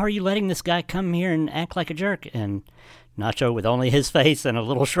 how are you letting this guy come here and act like a jerk? And Nacho, with only his face and a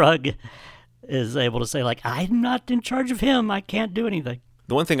little shrug, is able to say, like, I'm not in charge of him, I can't do anything.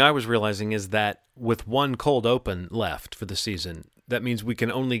 The one thing I was realizing is that with one cold open left for the season, that means we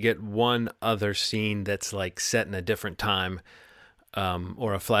can only get one other scene that's like set in a different time,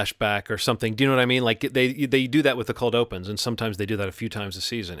 or a flashback or something. Do you know what I mean? Like, they do that with the cold opens, and sometimes they do that a few times a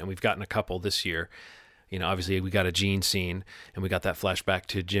season, and we've gotten a couple this year. Obviously we got a Gene scene, and we got that flashback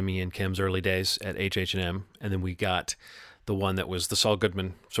to Jimmy and Kim's early days at HH&M, and then we got the one that was the Saul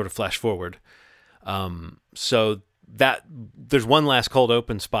Goodman sort of flash forward. So that there's one last cold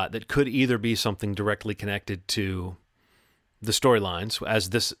open spot that could either be something directly connected to the storylines, as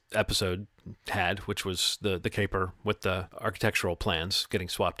this episode had, which was the caper with the architectural plans getting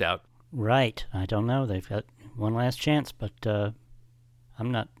swapped out. Right. I don't know. They've got one last chance, but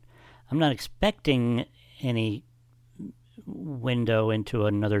I'm not expecting any window into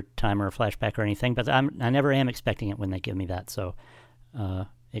another time or a flashback or anything, but I never am expecting it when they give me that, so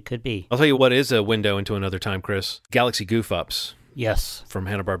it could be. I'll tell you what is a window into another time, Chris. Galaxy Goof Ups. Yes. From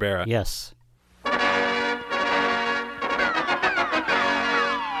Hanna-Barbera. Yes.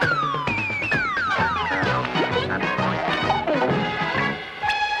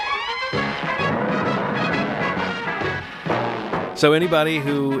 So anybody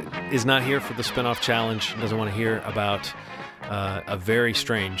who is not here for the spinoff challenge, doesn't want to hear about a very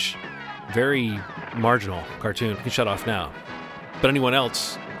strange, very marginal cartoon, you can shut off now. But anyone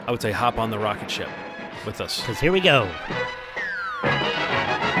else, I would say hop on the rocket ship with us. Because here we go.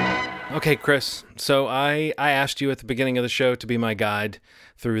 Okay, Chris. So I asked you at the beginning of the show to be my guide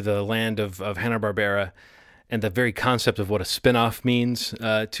through the land of Hanna-Barbera and the very concept of what a spin-off means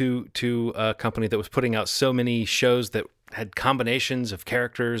to a company that was putting out so many shows that had combinations of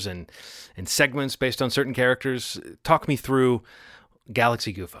characters and segments based on certain characters. Talk me through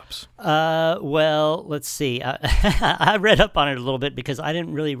Galaxy Goof-Ups. Well, let's see. I read up on it a little bit because I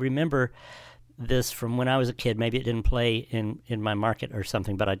didn't really remember this from when I was a kid. Maybe it didn't play in my market or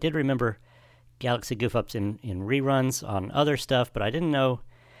something, but I did remember Galaxy Goof-Ups in reruns on other stuff, but I didn't know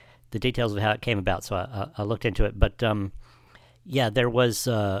the details of how it came about, so I looked into it. But yeah, there was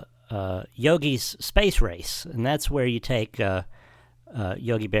Yogi's Space Race, and that's where you take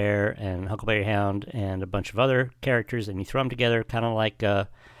Yogi Bear and Huckleberry Hound and a bunch of other characters, and you throw them together, kind of like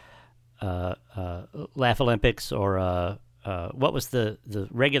Laugh Olympics or what was the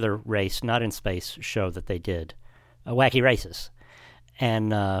regular race, not in space, show that they did? Wacky Races.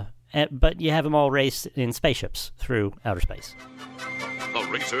 But you have them all race in spaceships through outer space. The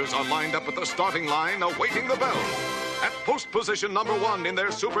racers are lined up at the starting line, awaiting the bell. At post position number 1 in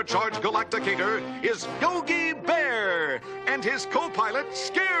their supercharged Galacticator is Yogi Bear and his co-pilot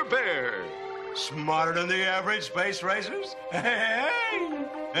Scare Bear. Smarter than the average space racers?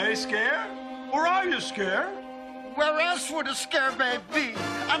 Hey, Scare? Where are you, Scare? Where else would a Scare Bear be?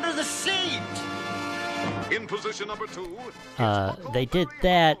 Under the seat. In position number 2... They did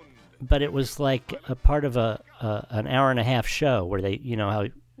that, but it was like a part of an hour and a half show where they, you know how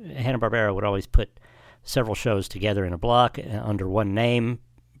Hanna-Barbera would always put several shows together in a block under one name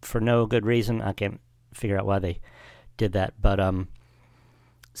for no good reason. I can't figure out why they did that. But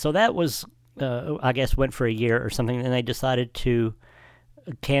so that was, I guess, went for a year or something, and they decided to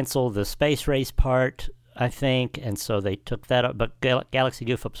cancel the space race part, I think, and so they took that up. But Galaxy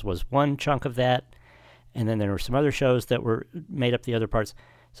Goof-Ups was one chunk of that, and then there were some other shows that were made up the other parts.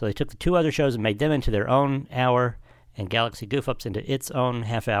 So they took the two other shows and made them into their own hour, and Galaxy Goof-Ups into its own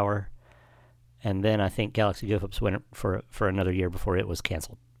half hour. And then I think Galaxy Goof-Ups went for another year before it was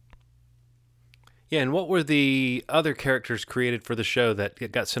canceled. Yeah, and what were the other characters created for the show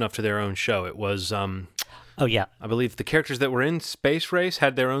that got sent off to their own show? It was, oh yeah, I believe the characters that were in Space Race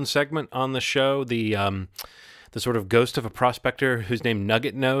had their own segment on the show. The sort of ghost of a prospector who's named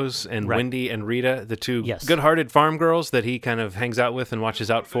Nugget Nose, and right. Wendy and Rita, the two Yes. good-hearted farm girls that he kind of hangs out with and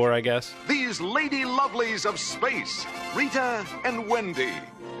watches out for, I guess. These lady lovelies of space, Rita and Wendy,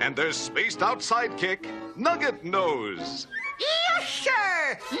 and their spaced-out sidekick, Nugget Nose. Yes,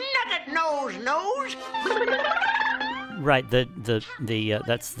 sir. Nugget Nose. right. That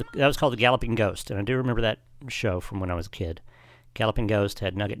was called the Galloping Ghost, and I do remember that show from when I was a kid. Galloping Ghost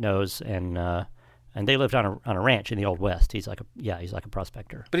had Nugget Nose, and they lived on a ranch in the Old West. He's like a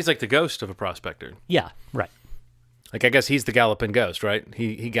prospector. But he's like the ghost of a prospector. Yeah, right. Like, I guess he's the galloping ghost, right?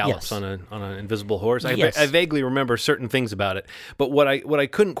 He gallops Yes. on an invisible horse. Yes. I vaguely remember certain things about it, but what I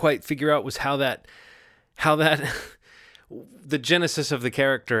couldn't quite figure out was how that the genesis of the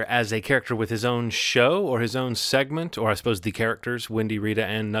character as a character with his own show or his own segment, or I suppose the characters Wendy, Rita,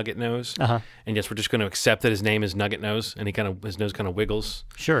 and Nugget Nose. Uh-huh. And yes, we're just going to accept that his name is Nugget Nose, and his nose kind of wiggles.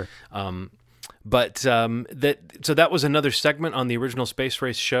 Sure. That was another segment on the original Space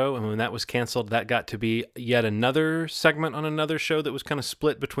Race show, and when that was canceled, that got to be yet another segment on another show that was kind of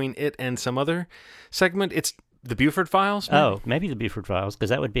split between it and some other segment. It's the Buford Files? Maybe? Oh, maybe the Buford Files, because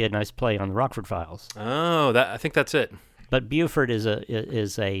that would be a nice play on the Rockford Files. Oh, I think that's it. But Buford is a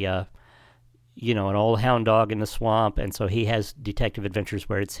an old hound dog in the swamp, and so he has detective adventures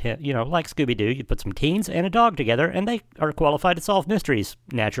where it's him, like Scooby-Doo. You put some teens and a dog together, and they are qualified to solve mysteries,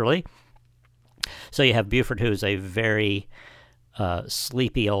 naturally. So you have Buford, who's a very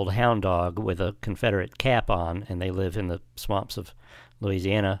sleepy old hound dog with a Confederate cap on, and they live in the swamps of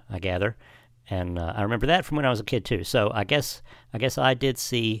Louisiana, I gather. And I remember that from when I was a kid too. So I guess I did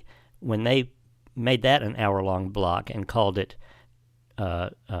see when they made that an hour-long block and called it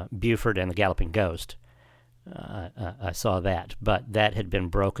Buford and the Galloping Ghost. I saw that, but that had been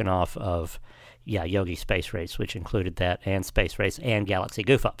broken off of Yogi Space Race, which included that and Space Race and Galaxy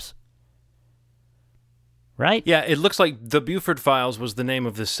Goof-Ups. Right? Yeah, it looks like the Buford Files was the name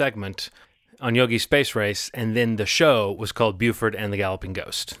of this segment on Yogi Space Race, and then the show was called Buford and the Galloping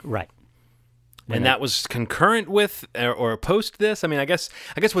Ghost. Right. And that was concurrent with or post this? I mean, I guess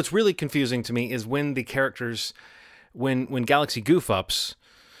what's really confusing to me is when the characters, when Galaxy Goof-Ups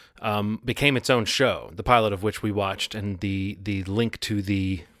became its own show, the pilot of which we watched, and the link to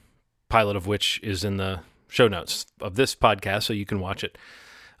the pilot of which is in the show notes of this podcast, so you can watch it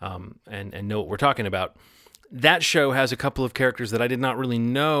and know what we're talking about. That show has a couple of characters that I did not really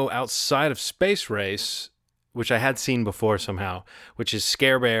know outside of Space Race, which I had seen before somehow, which is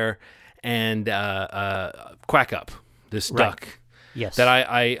Scare Bear and Quack Up, this duck. Yes. That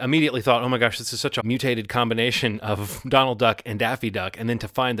I immediately thought, oh my gosh, this is such a mutated combination of Donald Duck and Daffy Duck, and then to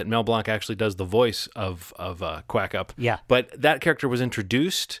find that Mel Blanc actually does the voice of Quack Up. Yeah. But that character was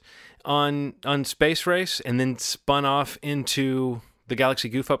introduced on Space Race and then spun off into the Galaxy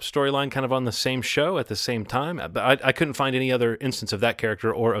Goof Up storyline kind of on the same show at the same time. But I couldn't find any other instance of that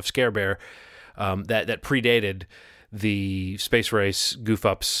character or of Scare Bear that predated the Space Race Goof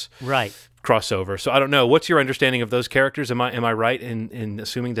Ups crossover. So I don't know. What's your understanding of those characters? Am I right in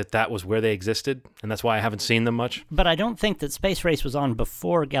assuming that was where they existed, and that's why I haven't seen them much? But I don't think that Space Race was on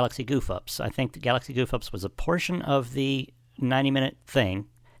before Galaxy Goof Ups. I think that Galaxy Goof Ups was a portion of the 90-minute thing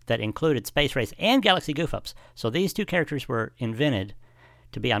that included Space Race and Galaxy Goof Ups. So these two characters were invented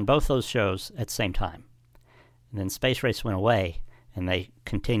to be on both those shows at the same time. And then Space Race went away, and they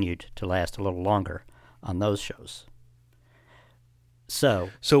continued to last a little longer on those shows. So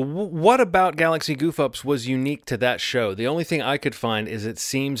what about Galaxy Goof Ups was unique to that show? The only thing I could find is it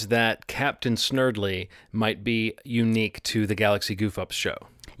seems that Captain Snerdley might be unique to the Galaxy Goof Ups show.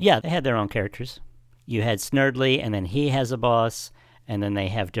 Yeah, they had their own characters. You had Snerdley, and then he has a boss, and then they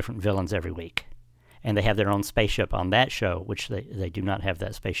have different villains every week. And they have their own spaceship on that show, which they do not have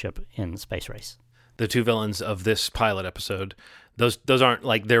that spaceship in Space Race. The two villains of this pilot episode, those aren't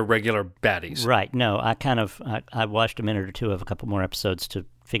like their regular baddies. Right. No, I watched a minute or two of a couple more episodes to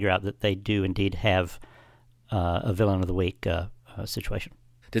figure out that they do indeed have a villain of the week situation.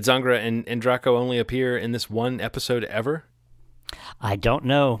 Did Zangra and Draco only appear in this one episode ever? I don't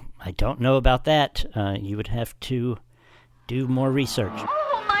know. I don't know about that. You would have to do more research.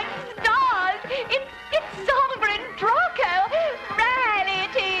 Oh, my stars! It's Zangra and Draco! Really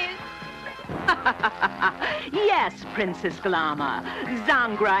it is! Yes, Princess Glama.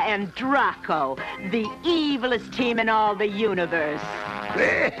 Zangra and Draco, the evilest team in all the universe.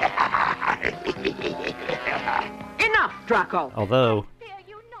 Enough, Draco! Although,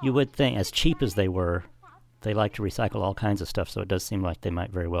 you would think, as cheap as they were, they like to recycle all kinds of stuff, so it does seem like they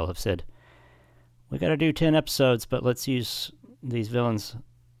might very well have said, we got to do 10 episodes, but let's use these villains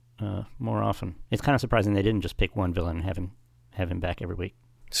more often. It's kind of surprising they didn't just pick one villain and have him back every week.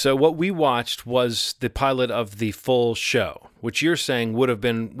 So what we watched was the pilot of the full show, which you're saying would have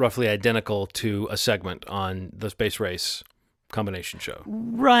been roughly identical to a segment on the Space Race combination show.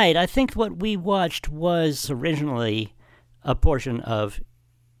 Right. I think what we watched was originally a portion of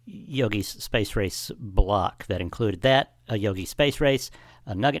Yogi's Space Race block that included that, a Yogi Space Race,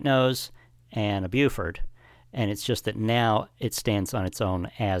 a Nugget Nose, and a Buford. And it's just that now it stands on its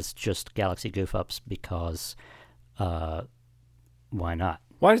own as just Galaxy Goof Ups because why not?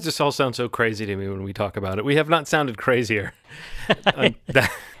 Why does this all sound so crazy to me when we talk about it? We have not sounded crazier.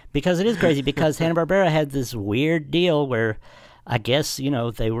 Because it is crazy, because Hanna-Barbera had this weird deal where I guess,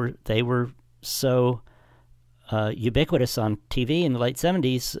 they were so ubiquitous on TV in the late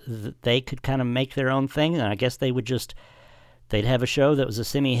 70s that they could kind of make their own thing, and I guess they'd have a show that was a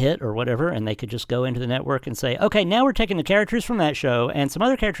semi-hit or whatever, and they could just go into the network and say, okay, now we're taking the characters from that show and some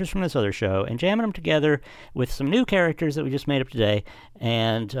other characters from this other show and jamming them together with some new characters that we just made up today,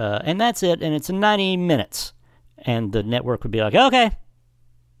 and that's it, and it's in 90 minutes. And the network would be like, okay,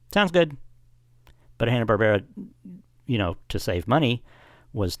 sounds good. But Hanna-Barbera, to save money,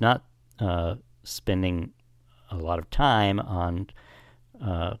 was not spending a lot of time on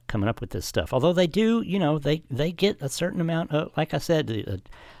coming up with this stuff. Although they do, they get a certain amount of, like I said,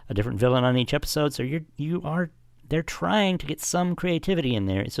 a different villain on each episode. So they're trying to get some creativity in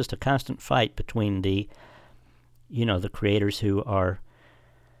there. It's just a constant fight between the creators who are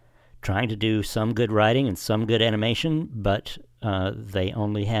trying to do some good writing and some good animation, but they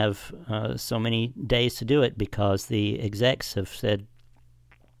only have so many days to do it because the execs have said,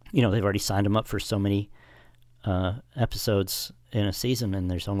 they've already signed them up for so many episodes in a season,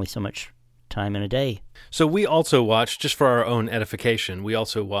 and there's only so much time in a day. So we also watched, just for our own edification, we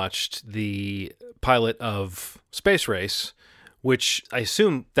also watched the pilot of Space Race, which I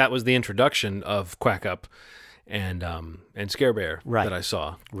assume that was the introduction of Quack Up and Scare Bear that I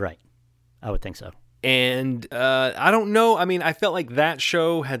saw. Right. I would think so. And I don't know. I mean, I felt like that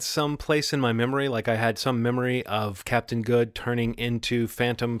show had some place in my memory. Like I had some memory of Captain Good turning into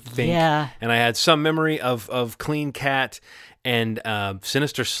Phantom Fink. Yeah. And I had some memory of Clean Cat and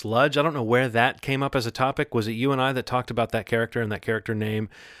Sinister Sludge. I don't know where that came up as a topic. Was it you and I that talked about that character and that character name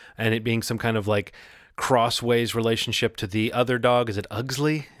and it being some kind of like crossways relationship to the other dog? Is it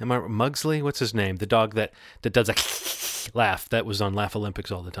Ugsley? Mugsley? What's his name? The dog that does a laugh that was on Laugh Olympics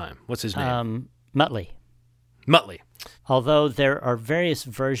all the time. What's his name? Muttley. Although there are various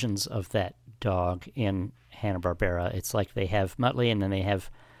versions of that dog in Hanna-Barbera. It's like they have Muttley and then they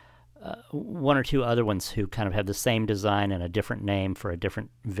have one or two other ones who kind of have the same design and a different name for a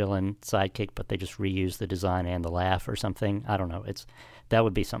different villain sidekick, but they just reuse the design and the laugh or something. I don't know. That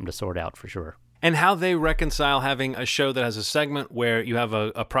would be something to sort out for sure. And how they reconcile having a show that has a segment where you have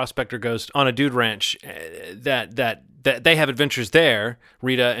a prospector ghost on a dude ranch that they have adventures there,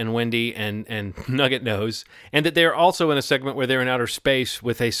 Rita and Wendy and Nugget Nose, and that they're also in a segment where they're in outer space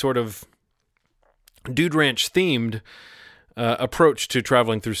with a sort of dude ranch themed approach to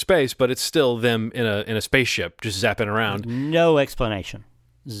traveling through space, but it's still them in a spaceship just zapping around. No explanation.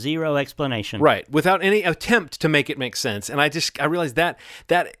 Zero explanation. Right, without any attempt to make it make sense. And I realized that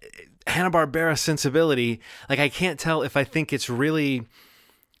Hanna-Barbera sensibility, like I can't tell if I think it's really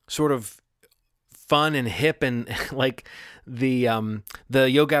sort of fun and hip and like the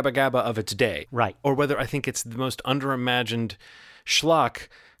Yo Gabba Gabba of its day. Right. Or whether I think it's the most underimagined schlock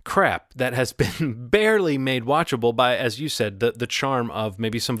crap that has been barely made watchable by, as you said, the charm of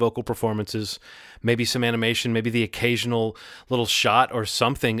maybe some vocal performances, maybe some animation, maybe the occasional little shot or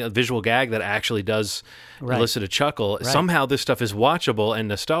something, a visual gag that actually does elicit a chuckle. Right. Somehow this stuff is watchable and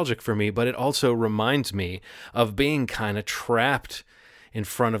nostalgic for me, but it also reminds me of being kind of trapped in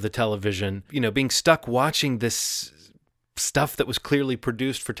front of the television, being stuck watching this stuff that was clearly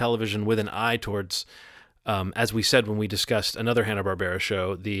produced for television with an eye towards, as we said when we discussed another Hanna-Barbera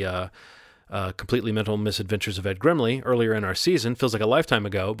show, the Completely Mental Misadventures of Ed Grimley earlier in our season, feels like a lifetime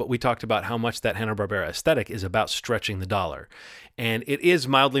ago, but we talked about how much that Hanna-Barbera aesthetic is about stretching the dollar. And it is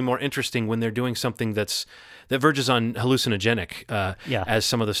mildly more interesting when they're doing something that verges on hallucinogenic, as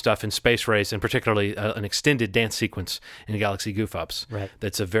some of the stuff in Space Race, and particularly an extended dance sequence in Galaxy Goof-Ups. Right.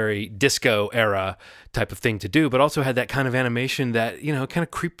 That's a very disco era type of thing to do, but also had that kind of animation that, kind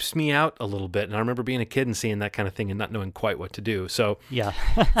of creeps me out a little bit. And I remember being a kid and seeing that kind of thing and not knowing quite what to do. So yeah,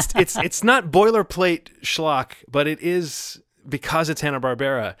 it's not boilerplate schlock, but it is, because it's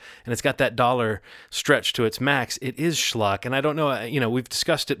Hanna-Barbera and it's got that dollar stretch to its max, it is schlock. And I don't know, we've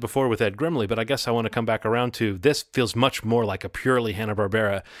discussed it before with Ed Grimley, but I guess I want to come back around to this. Feels much more like a purely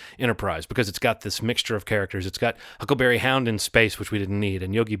Hanna-Barbera enterprise because it's got this mixture of characters. It's got Huckleberry Hound in space, which we didn't need,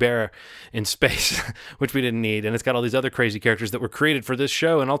 and Yogi Bear in space, which we didn't need. And it's got all these other crazy characters that were created for this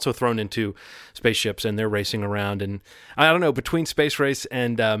show and also thrown into spaceships, and they're racing around. And I don't know, between Space Race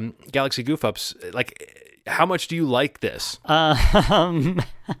and Galaxy Goof-Ups, like, how much do you like this?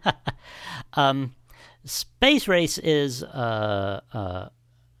 Space Race is hard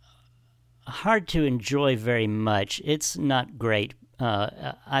to enjoy very much. It's not great.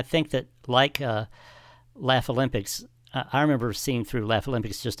 I think that, like Laugh Olympics, I remember seeing through Laugh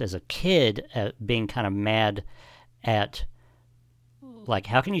Olympics just as a kid, being kind of mad at, like,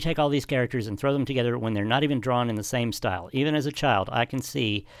 how can you take all these characters and throw them together when they're not even drawn in the same style? Even as a child, I can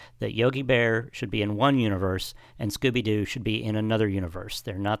see that Yogi Bear should be in one universe and Scooby-Doo should be in another universe.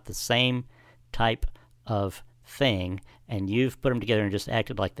 They're not the same type of thing, and you've put them together and just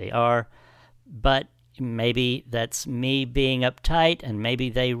acted like they are. But maybe that's me being uptight, and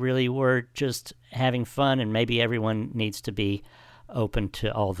maybe they really were just having fun, and maybe everyone needs to be open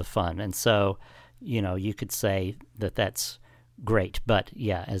to all the fun. And so, you could say that that's great, but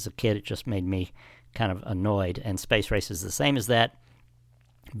yeah, as a kid it just made me kind of annoyed, and Space Race is the same as that.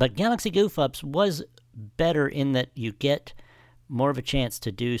 But Galaxy Goof-Ups was better in that you get more of a chance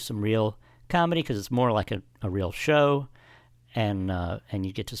to do some real comedy because it's more like a real show, and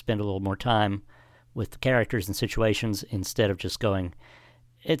you get to spend a little more time with the characters and situations instead of just going,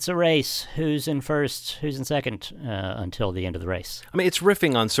 it's a race, who's in first, who's in second, until the end of the race. I mean, it's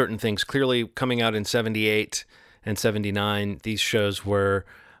riffing on certain things. Clearly, coming out in 78 and 79, these shows were,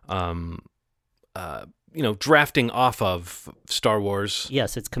 drafting off of Star Wars.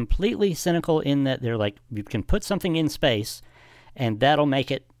 Yes, it's completely cynical in that they're like, you can put something in space, and that'll make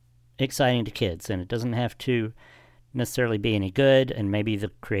it exciting to kids, and it doesn't have to necessarily be any good, and maybe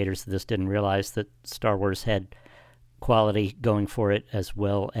the creators of this didn't realize that Star Wars had quality going for it as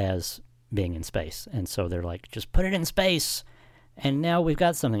well as being in space, and so they're like, just put it in space, and now we've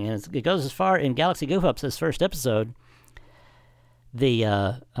got something. And it goes as far in Galaxy Goof-Ups, this first episode, the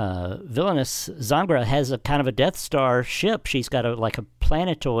villainous Zangra has a kind of a Death Star ship. She's got a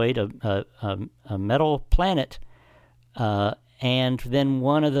planetoid, a metal planet, and then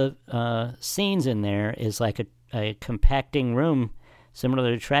one of the scenes in there is like a compacting room, similar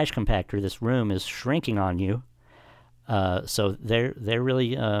to a trash compactor. This room is shrinking on you. So they're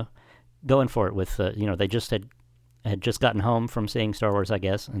really going for it with, they just had just gotten home from seeing Star Wars, I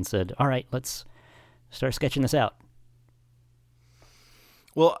guess, and said, all right, let's start sketching this out.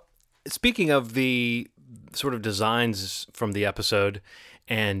 Well, speaking of the sort of designs from the episode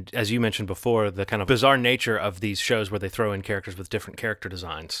And as you mentioned before, the kind of bizarre nature of these shows where they throw in characters with different character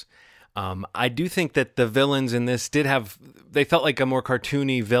designs. I do think that the villains in this they felt like a more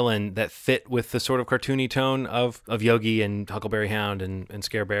cartoony villain that fit with the sort of cartoony tone of Yogi and Huckleberry Hound and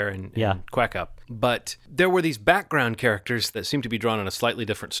Scare Bear and Quack Up. But there were these background characters that seemed to be drawn in a slightly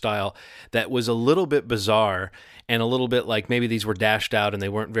different style that was a little bit bizarre and a little bit like maybe these were dashed out and they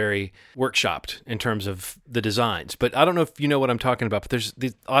weren't very workshopped in terms of the designs. But I don't know if you know what I'm talking about, but there's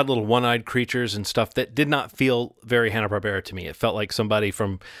these odd little one-eyed creatures and stuff that did not feel very Hanna-Barbera to me. It felt like somebody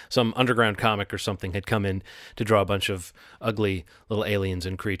from some underground comic or something had come in to draw a bunch of ugly little aliens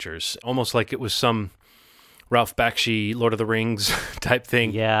and creatures, almost like it was some Ralph Bakshi Lord of the Rings type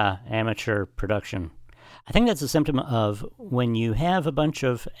thing. Yeah, amateur production. I think that's a symptom of when you have a bunch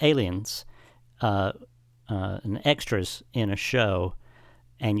of aliens and extras in a show,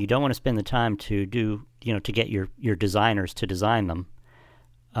 and you don't want to spend the time to to get your designers to design them.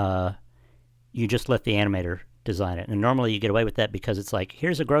 You just let the animator design it. And normally you get away with that because it's like,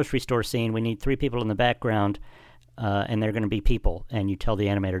 here's a grocery store scene, we need 3 people in the background, and they're going to be people. And you tell the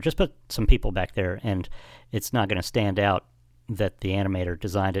animator, just put some people back there, and it's not going to stand out that the animator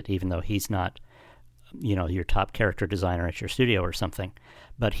designed it, even though he's not, your top character designer at your studio or something.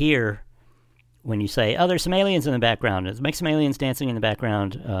 But here, when you say, oh, there's some aliens in the background, make some aliens dancing in the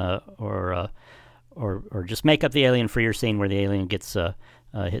background, or just make up the alien for your scene where the alien gets hit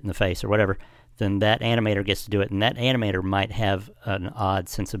in the face or whatever, then that animator gets to do it, and that animator might have an odd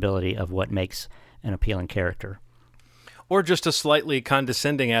sensibility of what makes an appealing character. Or just a slightly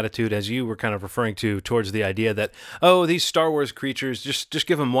condescending attitude, as you were kind of referring to, towards the idea that, oh, these Star Wars creatures, just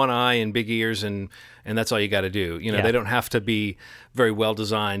give them one eye and big ears, and that's all you got to do. They don't have to be very well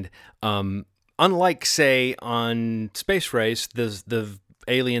designed. Unlike, say, on Space Race, the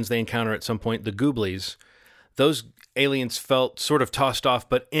aliens they encounter at some point, the Gooblies, those aliens felt sort of tossed off,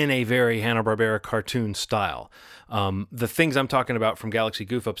 but in a very Hanna-Barbera cartoon style. The things I'm talking about from Galaxy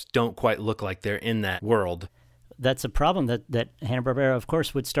Goof-Ups don't quite look like they're in that world. That's a problem that Hanna-Barbera, of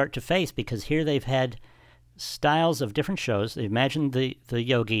course, would start to face, because here they've had styles of different shows. Imagine the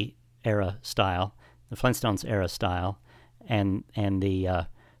Yogi era style, the Flintstones era style, and the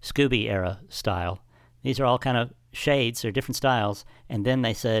Scooby era style. These are all kind of shades, they're different styles, and then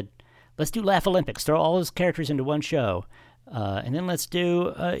they said, let's do Laugh Olympics, throw all those characters into one show, and then let's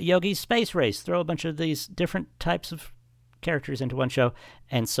do Yogi's Space Race, throw a bunch of these different types of characters into one show.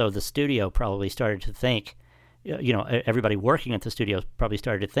 And so the studio probably started to think, everybody working at the studio probably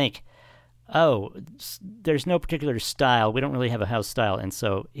started to think, oh, there's no particular style, we don't really have a house style, and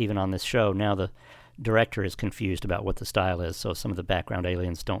so even on this show, now the director is confused about what the style is, so some of the background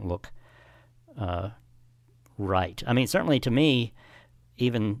aliens don't look right. I mean, certainly to me,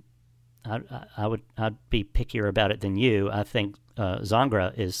 even I'd be pickier about it than you. I think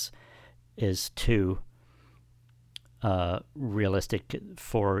Zangra is too realistic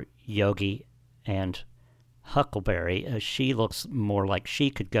for Yogi and Huckleberry. She looks more like she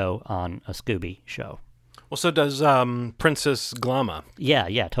could go on a Scooby show. Well, so does Princess Glama.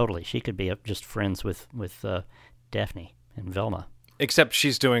 Yeah, totally. She could be just friends with Daphne and Velma. Except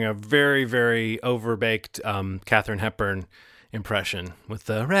she's doing a very, very overbaked Katharine Hepburn impression with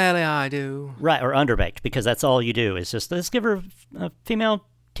the "Really I Do." Right, or underbaked, because that's all you do is just, let's give her a female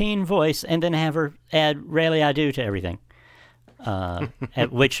teen voice and then have her add "Really I Do" to everything.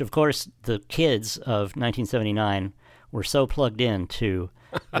 At which, of course, the kids of 1979 were so plugged in to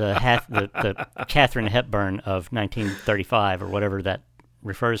the Katharine Hepburn of 1935 or whatever that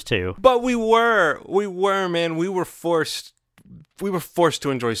refers to. But we were, man. We were forced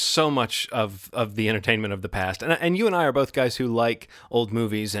to enjoy so much of the entertainment of the past. And you and I are both guys who like old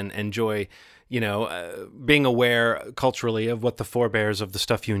movies and enjoy, being aware culturally of what the forebears of the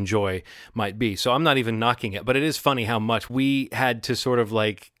stuff you enjoy might be. So I'm not even knocking it, but it is funny how much we had to sort of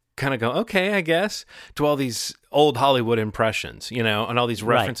kind of go, okay, I guess, to all these old Hollywood impressions, and all these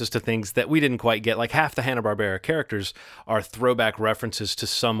references to things that we didn't quite get. Like half the Hanna-Barbera characters are throwback references to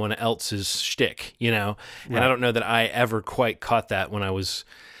someone else's shtick, And I don't know that I ever quite caught that when I was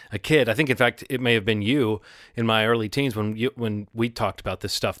a kid. I think, in fact, it may have been you in my early teens when we talked about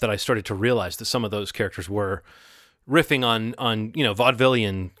this stuff that I started to realize that some of those characters were riffing on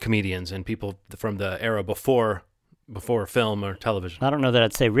vaudevillian comedians and people from the era before film or television. I don't know that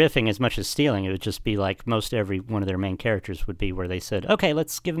I'd say riffing as much as stealing. It would just be like most every one of their main characters would be, where they said, okay,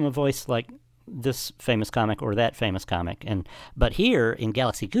 let's give them a voice like this famous comic or that famous comic. But here in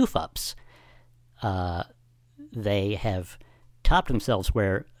Galaxy Goof-Ups, they have topped themselves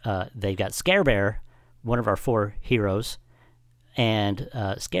where they've got Scare Bear, one of our 4 heroes, and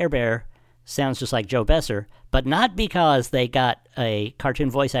Scare Bear sounds just like Joe Besser, but not because they got a cartoon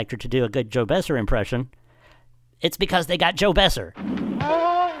voice actor to do a good Joe Besser impression. It's because they got Joe Besser.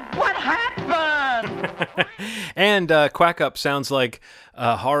 Oh, what happened? And Quack Up sounds like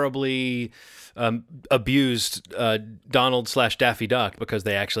horribly abused Donald/Daffy Duck, because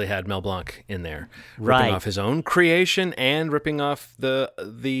they actually had Mel Blanc in there, ripping off his own creation and ripping off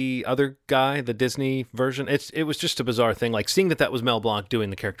the other guy, the Disney version. It was just a bizarre thing. Like, seeing that was Mel Blanc doing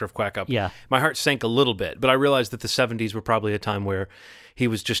the character of Quack Up, my heart sank a little bit. But I realized that the 70s were probably a time where he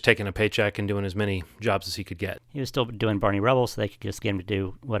was just taking a paycheck and doing as many jobs as he could get. He was still doing Barney Rubble, so they could just get him to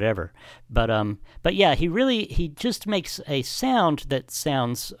do whatever. But yeah, he just makes a sound that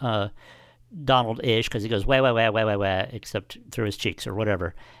sounds Donald-ish, because he goes wah wah wah wah wah wah, except through his cheeks or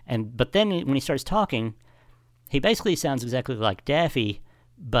whatever. But then when he starts talking, he basically sounds exactly like Daffy,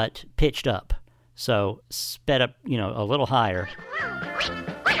 but pitched up. So sped up, a little higher.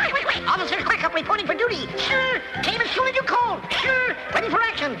 Officer Quack Up reporting for duty. Sure. Came as soon as you called. Sure. Ready for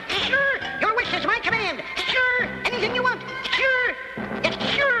action. Sure. Your wish is my command. Sure. Anything you want. Sure. Yes,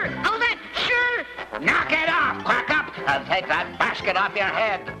 sure. How's that? Sure. Knock it off, Quack Up. I'll take that basket off your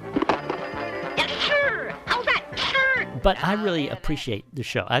head. Yes, sure. How's that? Sure. But I really appreciate the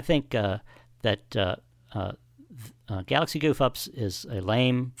show. I think that Galaxy Goof Ups is a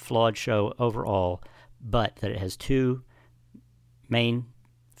lame, flawed show overall, but that it has two main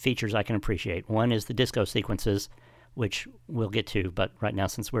features I can appreciate. One is the disco sequences, which we'll get to, but right now,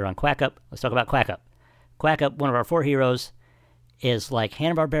 since we're on Quack Up, let's talk about Quack Up. Quack Up, one of our four heroes, is like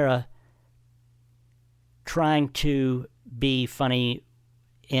Hanna-Barbera trying to be funny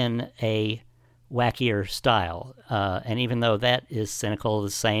in a wackier style. And even though that is cynical, the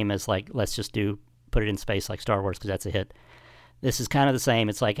same as like, let's just put it in space like Star Wars because that's a hit. This is kind of the same.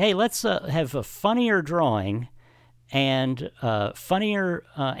 It's like, hey, let's have a funnier drawing and funnier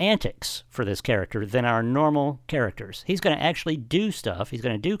antics for this character than our normal characters. He's going to actually do stuff. He's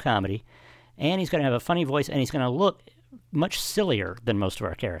going to do comedy, and he's going to have a funny voice, and he's going to look much sillier than most of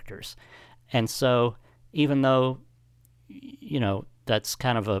our characters. And so, even though, that's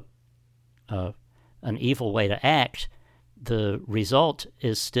kind of an evil way to act, the result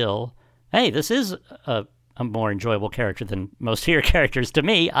is still, hey, this is a more enjoyable character than most of your characters. To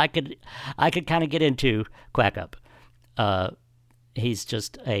me, I could kind of get into Quack Up. He's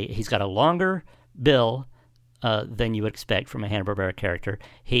got a longer bill than you would expect from a Hanna-Barbera character.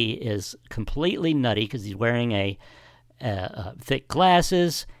 He is completely nutty because he's wearing a thick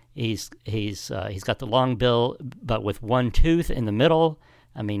glasses. He's got the long bill, but with one tooth in the middle.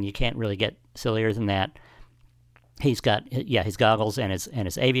 I mean, you can't really get sillier than that. He's got his goggles and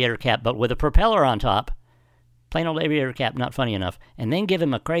his aviator cap, but with a propeller on top. Plain old aviator cap, not funny enough. And then give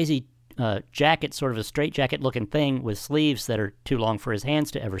him a crazy jacket, sort of a straight jacket looking thing with sleeves that are too long for his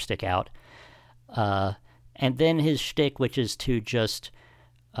hands to ever stick out. And then his shtick, which is to just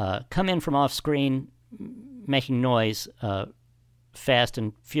come in from off screen making noise fast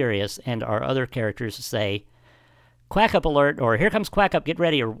and furious, and our other characters say, Quack Up alert, or here comes Quack Up, get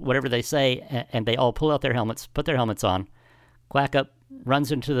ready, or whatever they say, and they all pull out their helmets, put their helmets on. Quack Up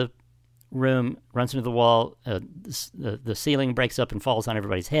runs into the room, runs into the wall, the ceiling breaks up and falls on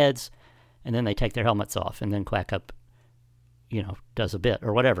everybody's heads, and then they take their helmets off, and then Quack Up, does a bit,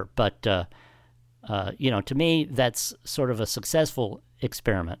 or whatever. But, to me, that's sort of a successful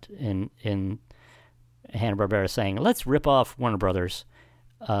experiment in Hanna-Barbera saying, let's rip off Warner Brothers,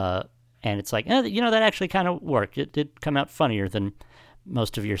 and it's like, that actually kind of worked. It did come out funnier than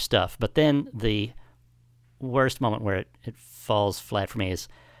most of your stuff. But then the worst moment where it falls flat for me is,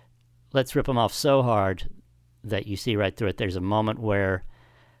 let's rip them off so hard that you see right through it. There's a moment where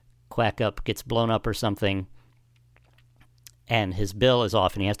Quack Up gets blown up or something, and his bill is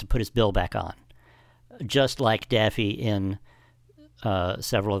off, and he has to put his bill back on. Just like Daffy in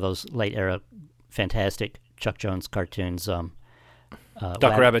several of those late-era fantastic Chuck Jones cartoons.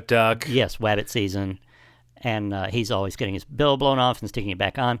 Duck, Rabbit, Duck. Yes, Wabbit Season. And he's always getting his bill blown off and sticking it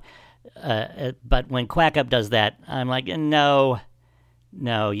back on. But when Quack Up does that, I'm like, no,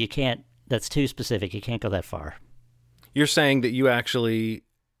 you can't. That's too specific. You can't go that far. You're saying that you actually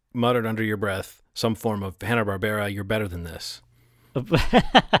muttered under your breath some form of Hanna-Barbera, you're better than this.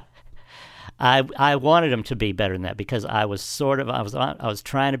 I wanted him to be better than that because I was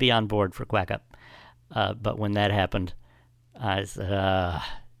trying to be on board for Quack Up. But when that happened, I said,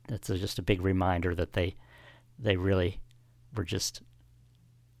 that's just a big reminder that they really were just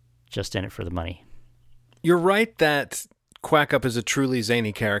in it for the money. You're right that Quack Up is a truly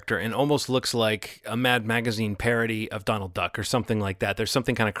zany character and almost looks like a Mad Magazine parody of Donald Duck or something like that. There's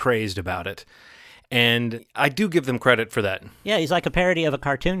something kind of crazed about it. And I do give them credit for that. Yeah, he's like a parody of a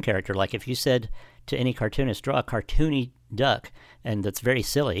cartoon character. Like if you said to any cartoonist, draw a cartoony duck, and that's very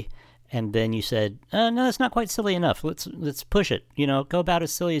silly, and then you said, no, that's not quite silly enough. Let's push it. Go about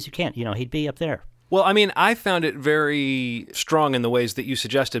as silly as you can. He'd be up there. Well, I mean, I found it very strong in the ways that you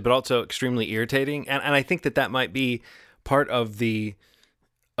suggested, but also extremely irritating. And I think that might be part of the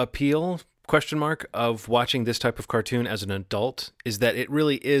appeal, ? Of watching this type of cartoon as an adult, is that it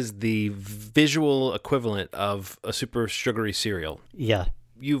really is the visual equivalent of a super sugary cereal. Yeah.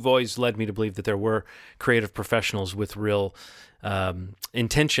 You've always led me to believe that there were creative professionals with real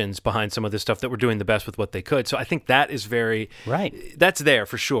intentions behind some of this stuff that were doing the best with what they could. So I think that is that's there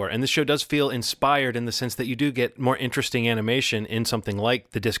for sure. And this show does feel inspired in the sense that you do get more interesting animation in something like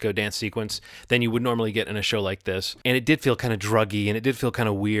the disco dance sequence than you would normally get in a show like this. And it did feel kind of druggy, and it did feel kind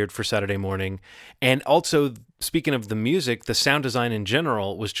of weird for Saturday morning. And also, speaking of the music, the sound design in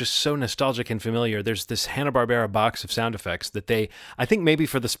general was just so nostalgic and familiar. There's this Hanna-Barbera box of sound effects that I think maybe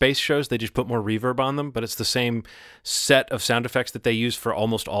for the space shows, they just put more reverb on them, but it's the same set of sound effects that they use for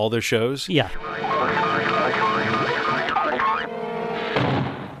almost all their shows. Yeah.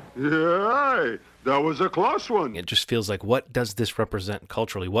 Yeah, that was a close one. It just feels like, what does this represent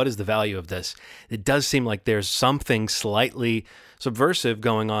culturally? What is the value of this? It does seem like there's something slightly subversive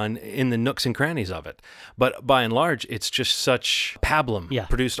going on in the nooks and crannies of it. But by and large, it's just such pablum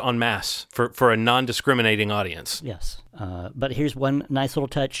produced en masse for a non-discriminating audience. Yes. But here's one nice little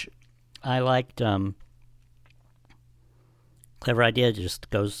touch I liked. Clever idea, just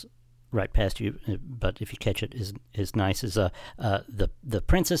goes right past you, but if you catch it, is nice. Is the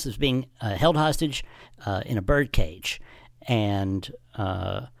princess is being held hostage in a bird cage, and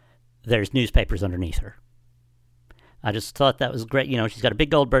there's newspapers underneath her. I just thought that was great. She's got a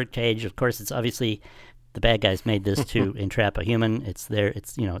big gold bird cage. Of course, it's obviously the bad guys made this to entrap a human. It's there.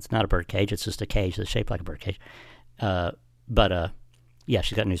 It's it's not a bird cage. It's just a cage that's shaped like a bird cage. Yeah,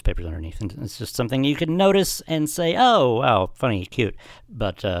 she's got newspapers underneath, and it's just something you can notice and say, "Oh, wow, funny, cute,"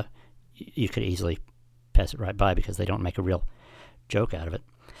 but you could easily pass it right by because they don't make a real joke out of it.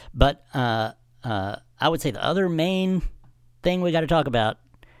 But I would say the other main thing we got to talk about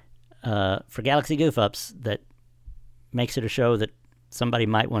for Galaxy Goof Ups that makes it a show that somebody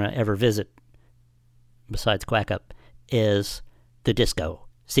might want to ever visit besides Quack Up is the disco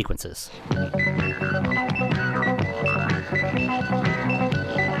sequences.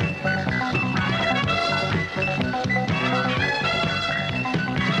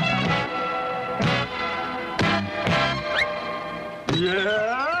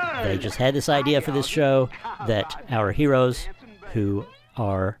 They just had this idea for this show that our heroes, who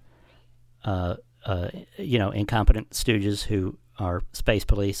are, incompetent stooges who are space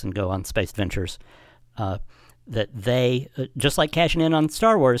police and go on space adventures, that they, just like cashing in on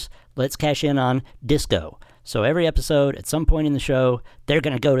Star Wars, let's cash in on disco. So every episode, at some point in the show, they're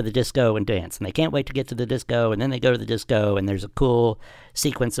going to go to the disco and dance. And they can't wait to get to the disco, and then they go to the disco, and there's a cool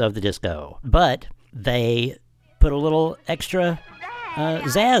sequence of the disco. But they put a little extra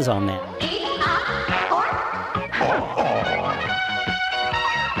zazz on that.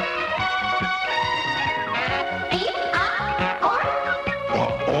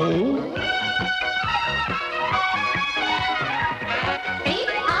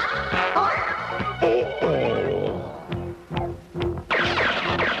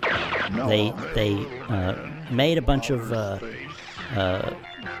 They made a bunch of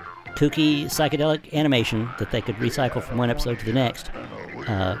kooky psychedelic animation that they could recycle from one episode to the next,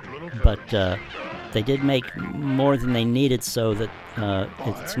 but they did make more than they needed, so that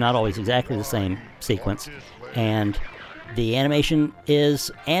it's not always exactly the same sequence, and the animation is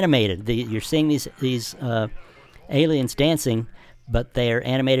animated. You're seeing these aliens dancing, but they're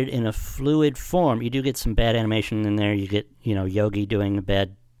animated in a fluid form. You do get some bad animation in there. You get Yogi doing a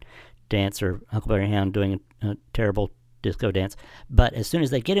bad dance, or Huckleberry Hound doing a terrible disco dance. But as soon as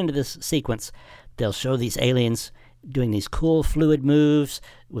they get into this sequence, they'll show these aliens doing these cool fluid moves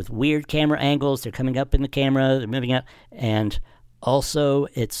with weird camera angles. They're coming up in the camera, they're moving up, and also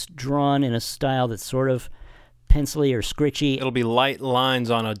it's drawn in a style that's sort of pencily or scritchy. It'll be light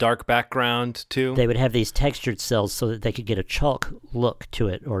lines on a dark background too. They would have these textured cells so that they could get a chalk look to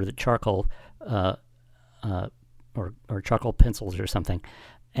it, or the charcoal or charcoal pencils or something.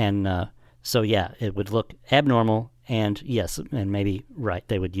 And so yeah, it would look abnormal, and yes, and maybe right,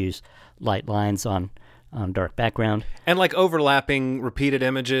 they would use light lines on on dark background. And like overlapping, repeated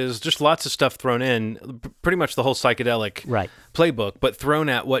images, just lots of stuff thrown in, pretty much the whole psychedelic playbook, but thrown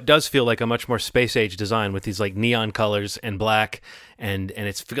at what does feel like a much more space-age design with these like neon colors and black, and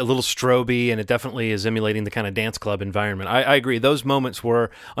it's a little strobe, and it definitely is emulating the kind of dance club environment. I agree. Those moments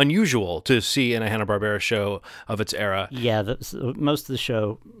were unusual to see in a Hanna-Barbera show of its era. Yeah, most of the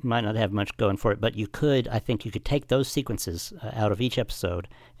show might not have much going for it, but I think you could take those sequences out of each episode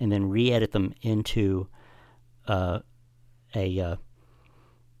and then re-edit them into a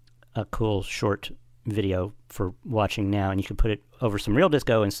cool short video for watching now, and you can put it over some real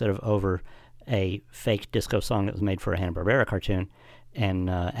disco instead of over a fake disco song that was made for a Hanna-Barbera cartoon, and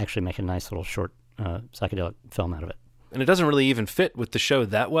actually make a nice little short psychedelic film out of it. And it doesn't really even fit with the show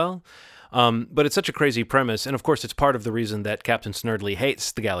that well. But it's such a crazy premise, and of course it's part of the reason that Captain Snerdley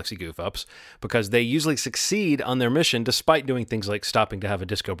hates the Galaxy Goof-Ups, because they usually succeed on their mission despite doing things like stopping to have a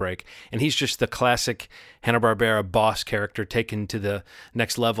disco break, and he's just the classic Hanna-Barbera boss character taken to the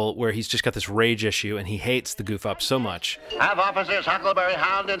next level, where he's just got this rage issue, and he hates the Goof-Ups so much. Have Officers Huckleberry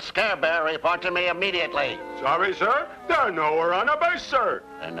Hound and Scarebear report to me immediately. Sorry, sir. They're nowhere on the base, sir.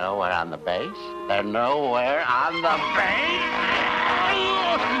 They're nowhere on the base? They're nowhere on the base?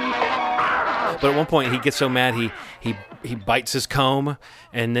 But at one point he gets so mad he bites his comb,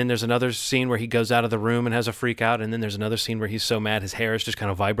 and then there's another scene where he goes out of the room and has a freak out, and then there's another scene where he's so mad his hair is just kind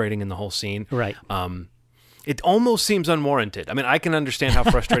of vibrating in the whole scene. Right. It almost seems unwarranted. I mean, I can understand how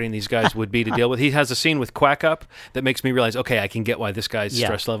frustrating these guys would be to deal with. He has a scene with Quack Up that makes me realize, okay, I can get why this guy's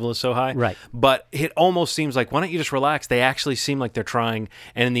stress level is so high. Right. But it almost seems like, why don't you just relax? They actually seem like they're trying,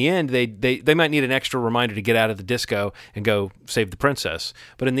 and in the end, they might need an extra reminder to get out of the disco and go save the princess.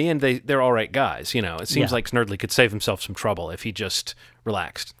 But in the end, they're all right guys. You know, it seems like Snerdley could save himself some trouble if he just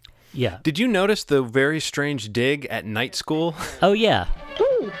relaxed. Yeah. Did you notice the very strange dig at night school? Oh, yeah.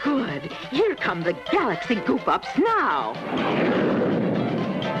 Oh, good. Here come the Galaxy Goof-Ups now.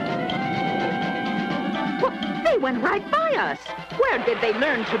 Well, they went right by us. Where did they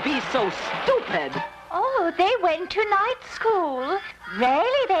learn to be so stupid? Oh, they went to night school.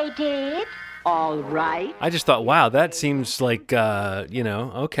 Really, they did. All right. I just thought, wow, that seems like,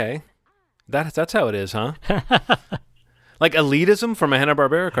 okay. That's how it is, huh? Like elitism from a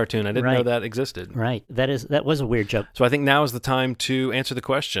Hanna-Barbera cartoon. I didn't know that existed. Right. That was a weird joke. So I think now is the time to answer the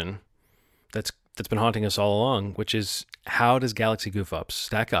question that's been haunting us all along, which is, how does Galaxy Goof-Ups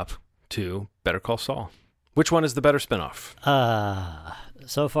stack up to Better Call Saul? Which one is the better spinoff?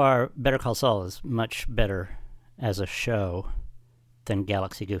 So far, Better Call Saul is much better as a show than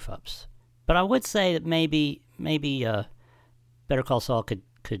Galaxy Goof-Ups. But I would say that maybe Better Call Saul could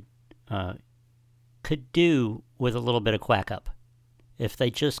do with a little bit of Quack Up. If they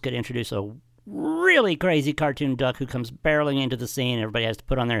just could introduce a really crazy cartoon duck who comes barreling into the scene, everybody has to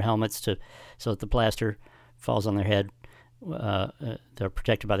put on their helmets so that the blaster falls on their head. They're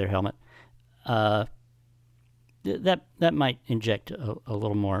protected by their helmet. That might inject a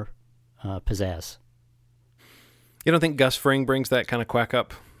little more pizzazz. You don't think Gus Fring brings that kind of Quack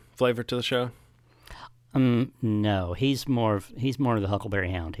Up flavor to the show? No, he's more of the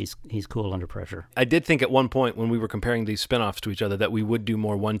Huckleberry Hound. He's cool under pressure. I did think at one point when we were comparing these spinoffs to each other that we would do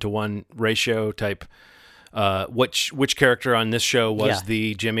more 1-to-1 ratio type. Which character on this show was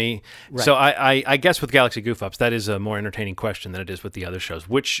the Jimmy? Right. So I guess with Galaxy Goof-Ups that is a more entertaining question than it is with the other shows.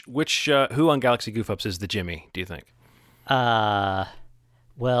 Who on Galaxy Goof-Ups is the Jimmy? Do you think?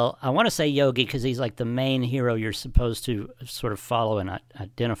 Well, I want to say Yogi because he's like the main hero you're supposed to sort of follow and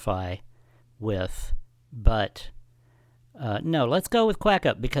identify with. But no, let's go with Quack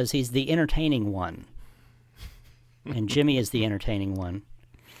Up because he's the entertaining one, and Jimmy is the entertaining one.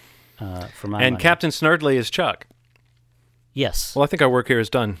 For my money. Captain Snerdley is Chuck. Yes. Well, I think our work here is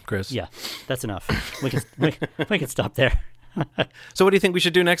done, Chris. Yeah, that's enough. We can stop there. So, what do you think we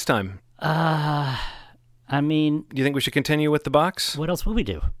should do next time? I mean, do you think we should continue with the box? What else will we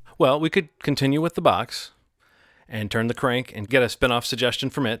do? Well, we could continue with the box and turn the crank and get a spin-off suggestion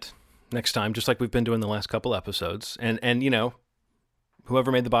from it next time, just like we've been doing the last couple episodes. And whoever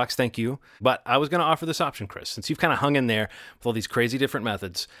made the box, thank you. But I was going to offer this option, Chris, since you've kind of hung in there with all these crazy different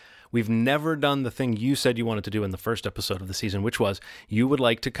methods. We've never done the thing you said you wanted to do in the first episode of the season, which was you would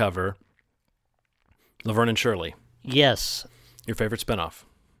like to cover Laverne and Shirley. Yes. Your favorite spinoff.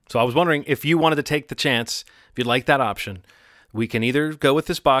 So I was wondering if you wanted to take the chance, if you'd like that option. We can either go with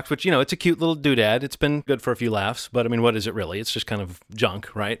this box, which, it's a cute little doodad. It's been good for a few laughs, but I mean, what is it really? It's just kind of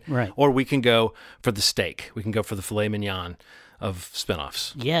junk, right? Right. Or we can go for the steak. We can go for the filet mignon of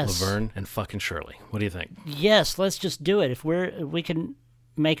spinoffs. Yes. Laverne and fucking Shirley. What do you think? Yes, let's just do it. If we can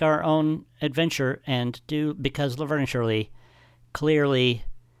make our own adventure and do, because Laverne and Shirley, clearly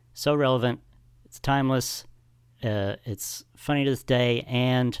so relevant, It's timeless. It's funny to this day,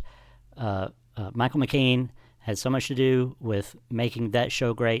 and Michael McKean had so much to do with making that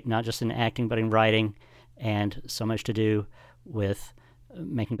show great, not just in acting but in writing, and so much to do with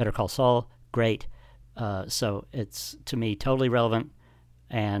making Better Call Saul great. So it's, to me, totally relevant.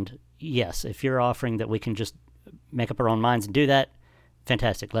 And yes, if you're offering that we can just make up our own minds and do that,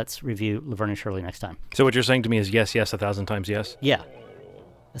 fantastic. Let's review Laverne and Shirley next time. So what you're saying to me is yes, yes, 1,000 times yes? Yeah.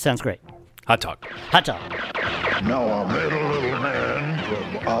 That sounds great. Hot talk. Hot talk. Now I met a little man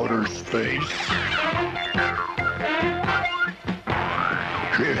from outer space.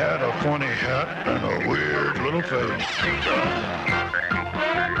 He had a funny hat and a weird little face.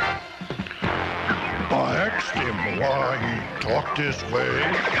 I asked him why he talked this way.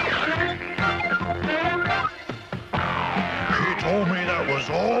 He told me that was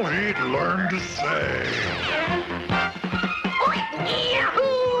all he'd learned to say. Yahoo!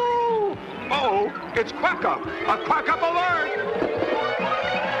 Uh-oh, it's Quack Up! A Quack Up alert!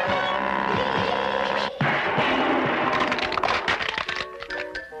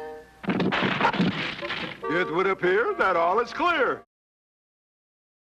 It would appear that all is clear.